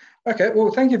 Okay.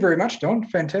 Well, thank you very much, Don.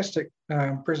 Fantastic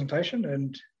presentation,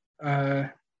 and a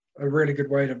really good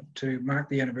way to mark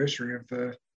the anniversary of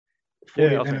the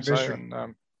 40th anniversary. So.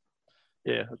 And,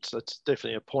 it's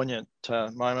definitely a poignant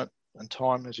moment in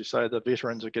time. As you say, the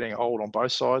veterans are getting old on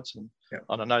both sides, and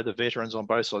I know the veterans on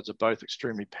both sides are both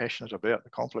extremely passionate about the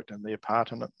conflict and their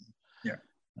part in it.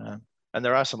 And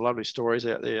there are some lovely stories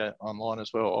out there online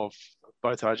as well of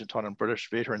both Argentine and British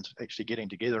veterans actually getting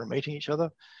together and meeting each other.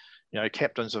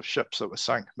 Captains of ships that were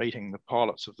sunk meeting the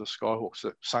pilots of the Skyhawks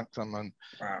that sunk them. And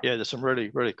there's some really,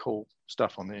 really cool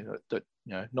stuff on there that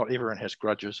not everyone has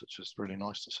grudges. It's just really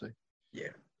nice to see. Yeah.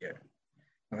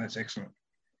 Well, that's excellent.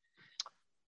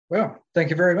 Well, thank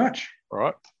you very much. All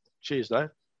right. Cheers, Dave.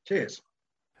 Cheers.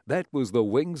 That was the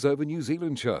Wings Over New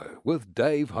Zealand show with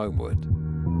Dave Homewood.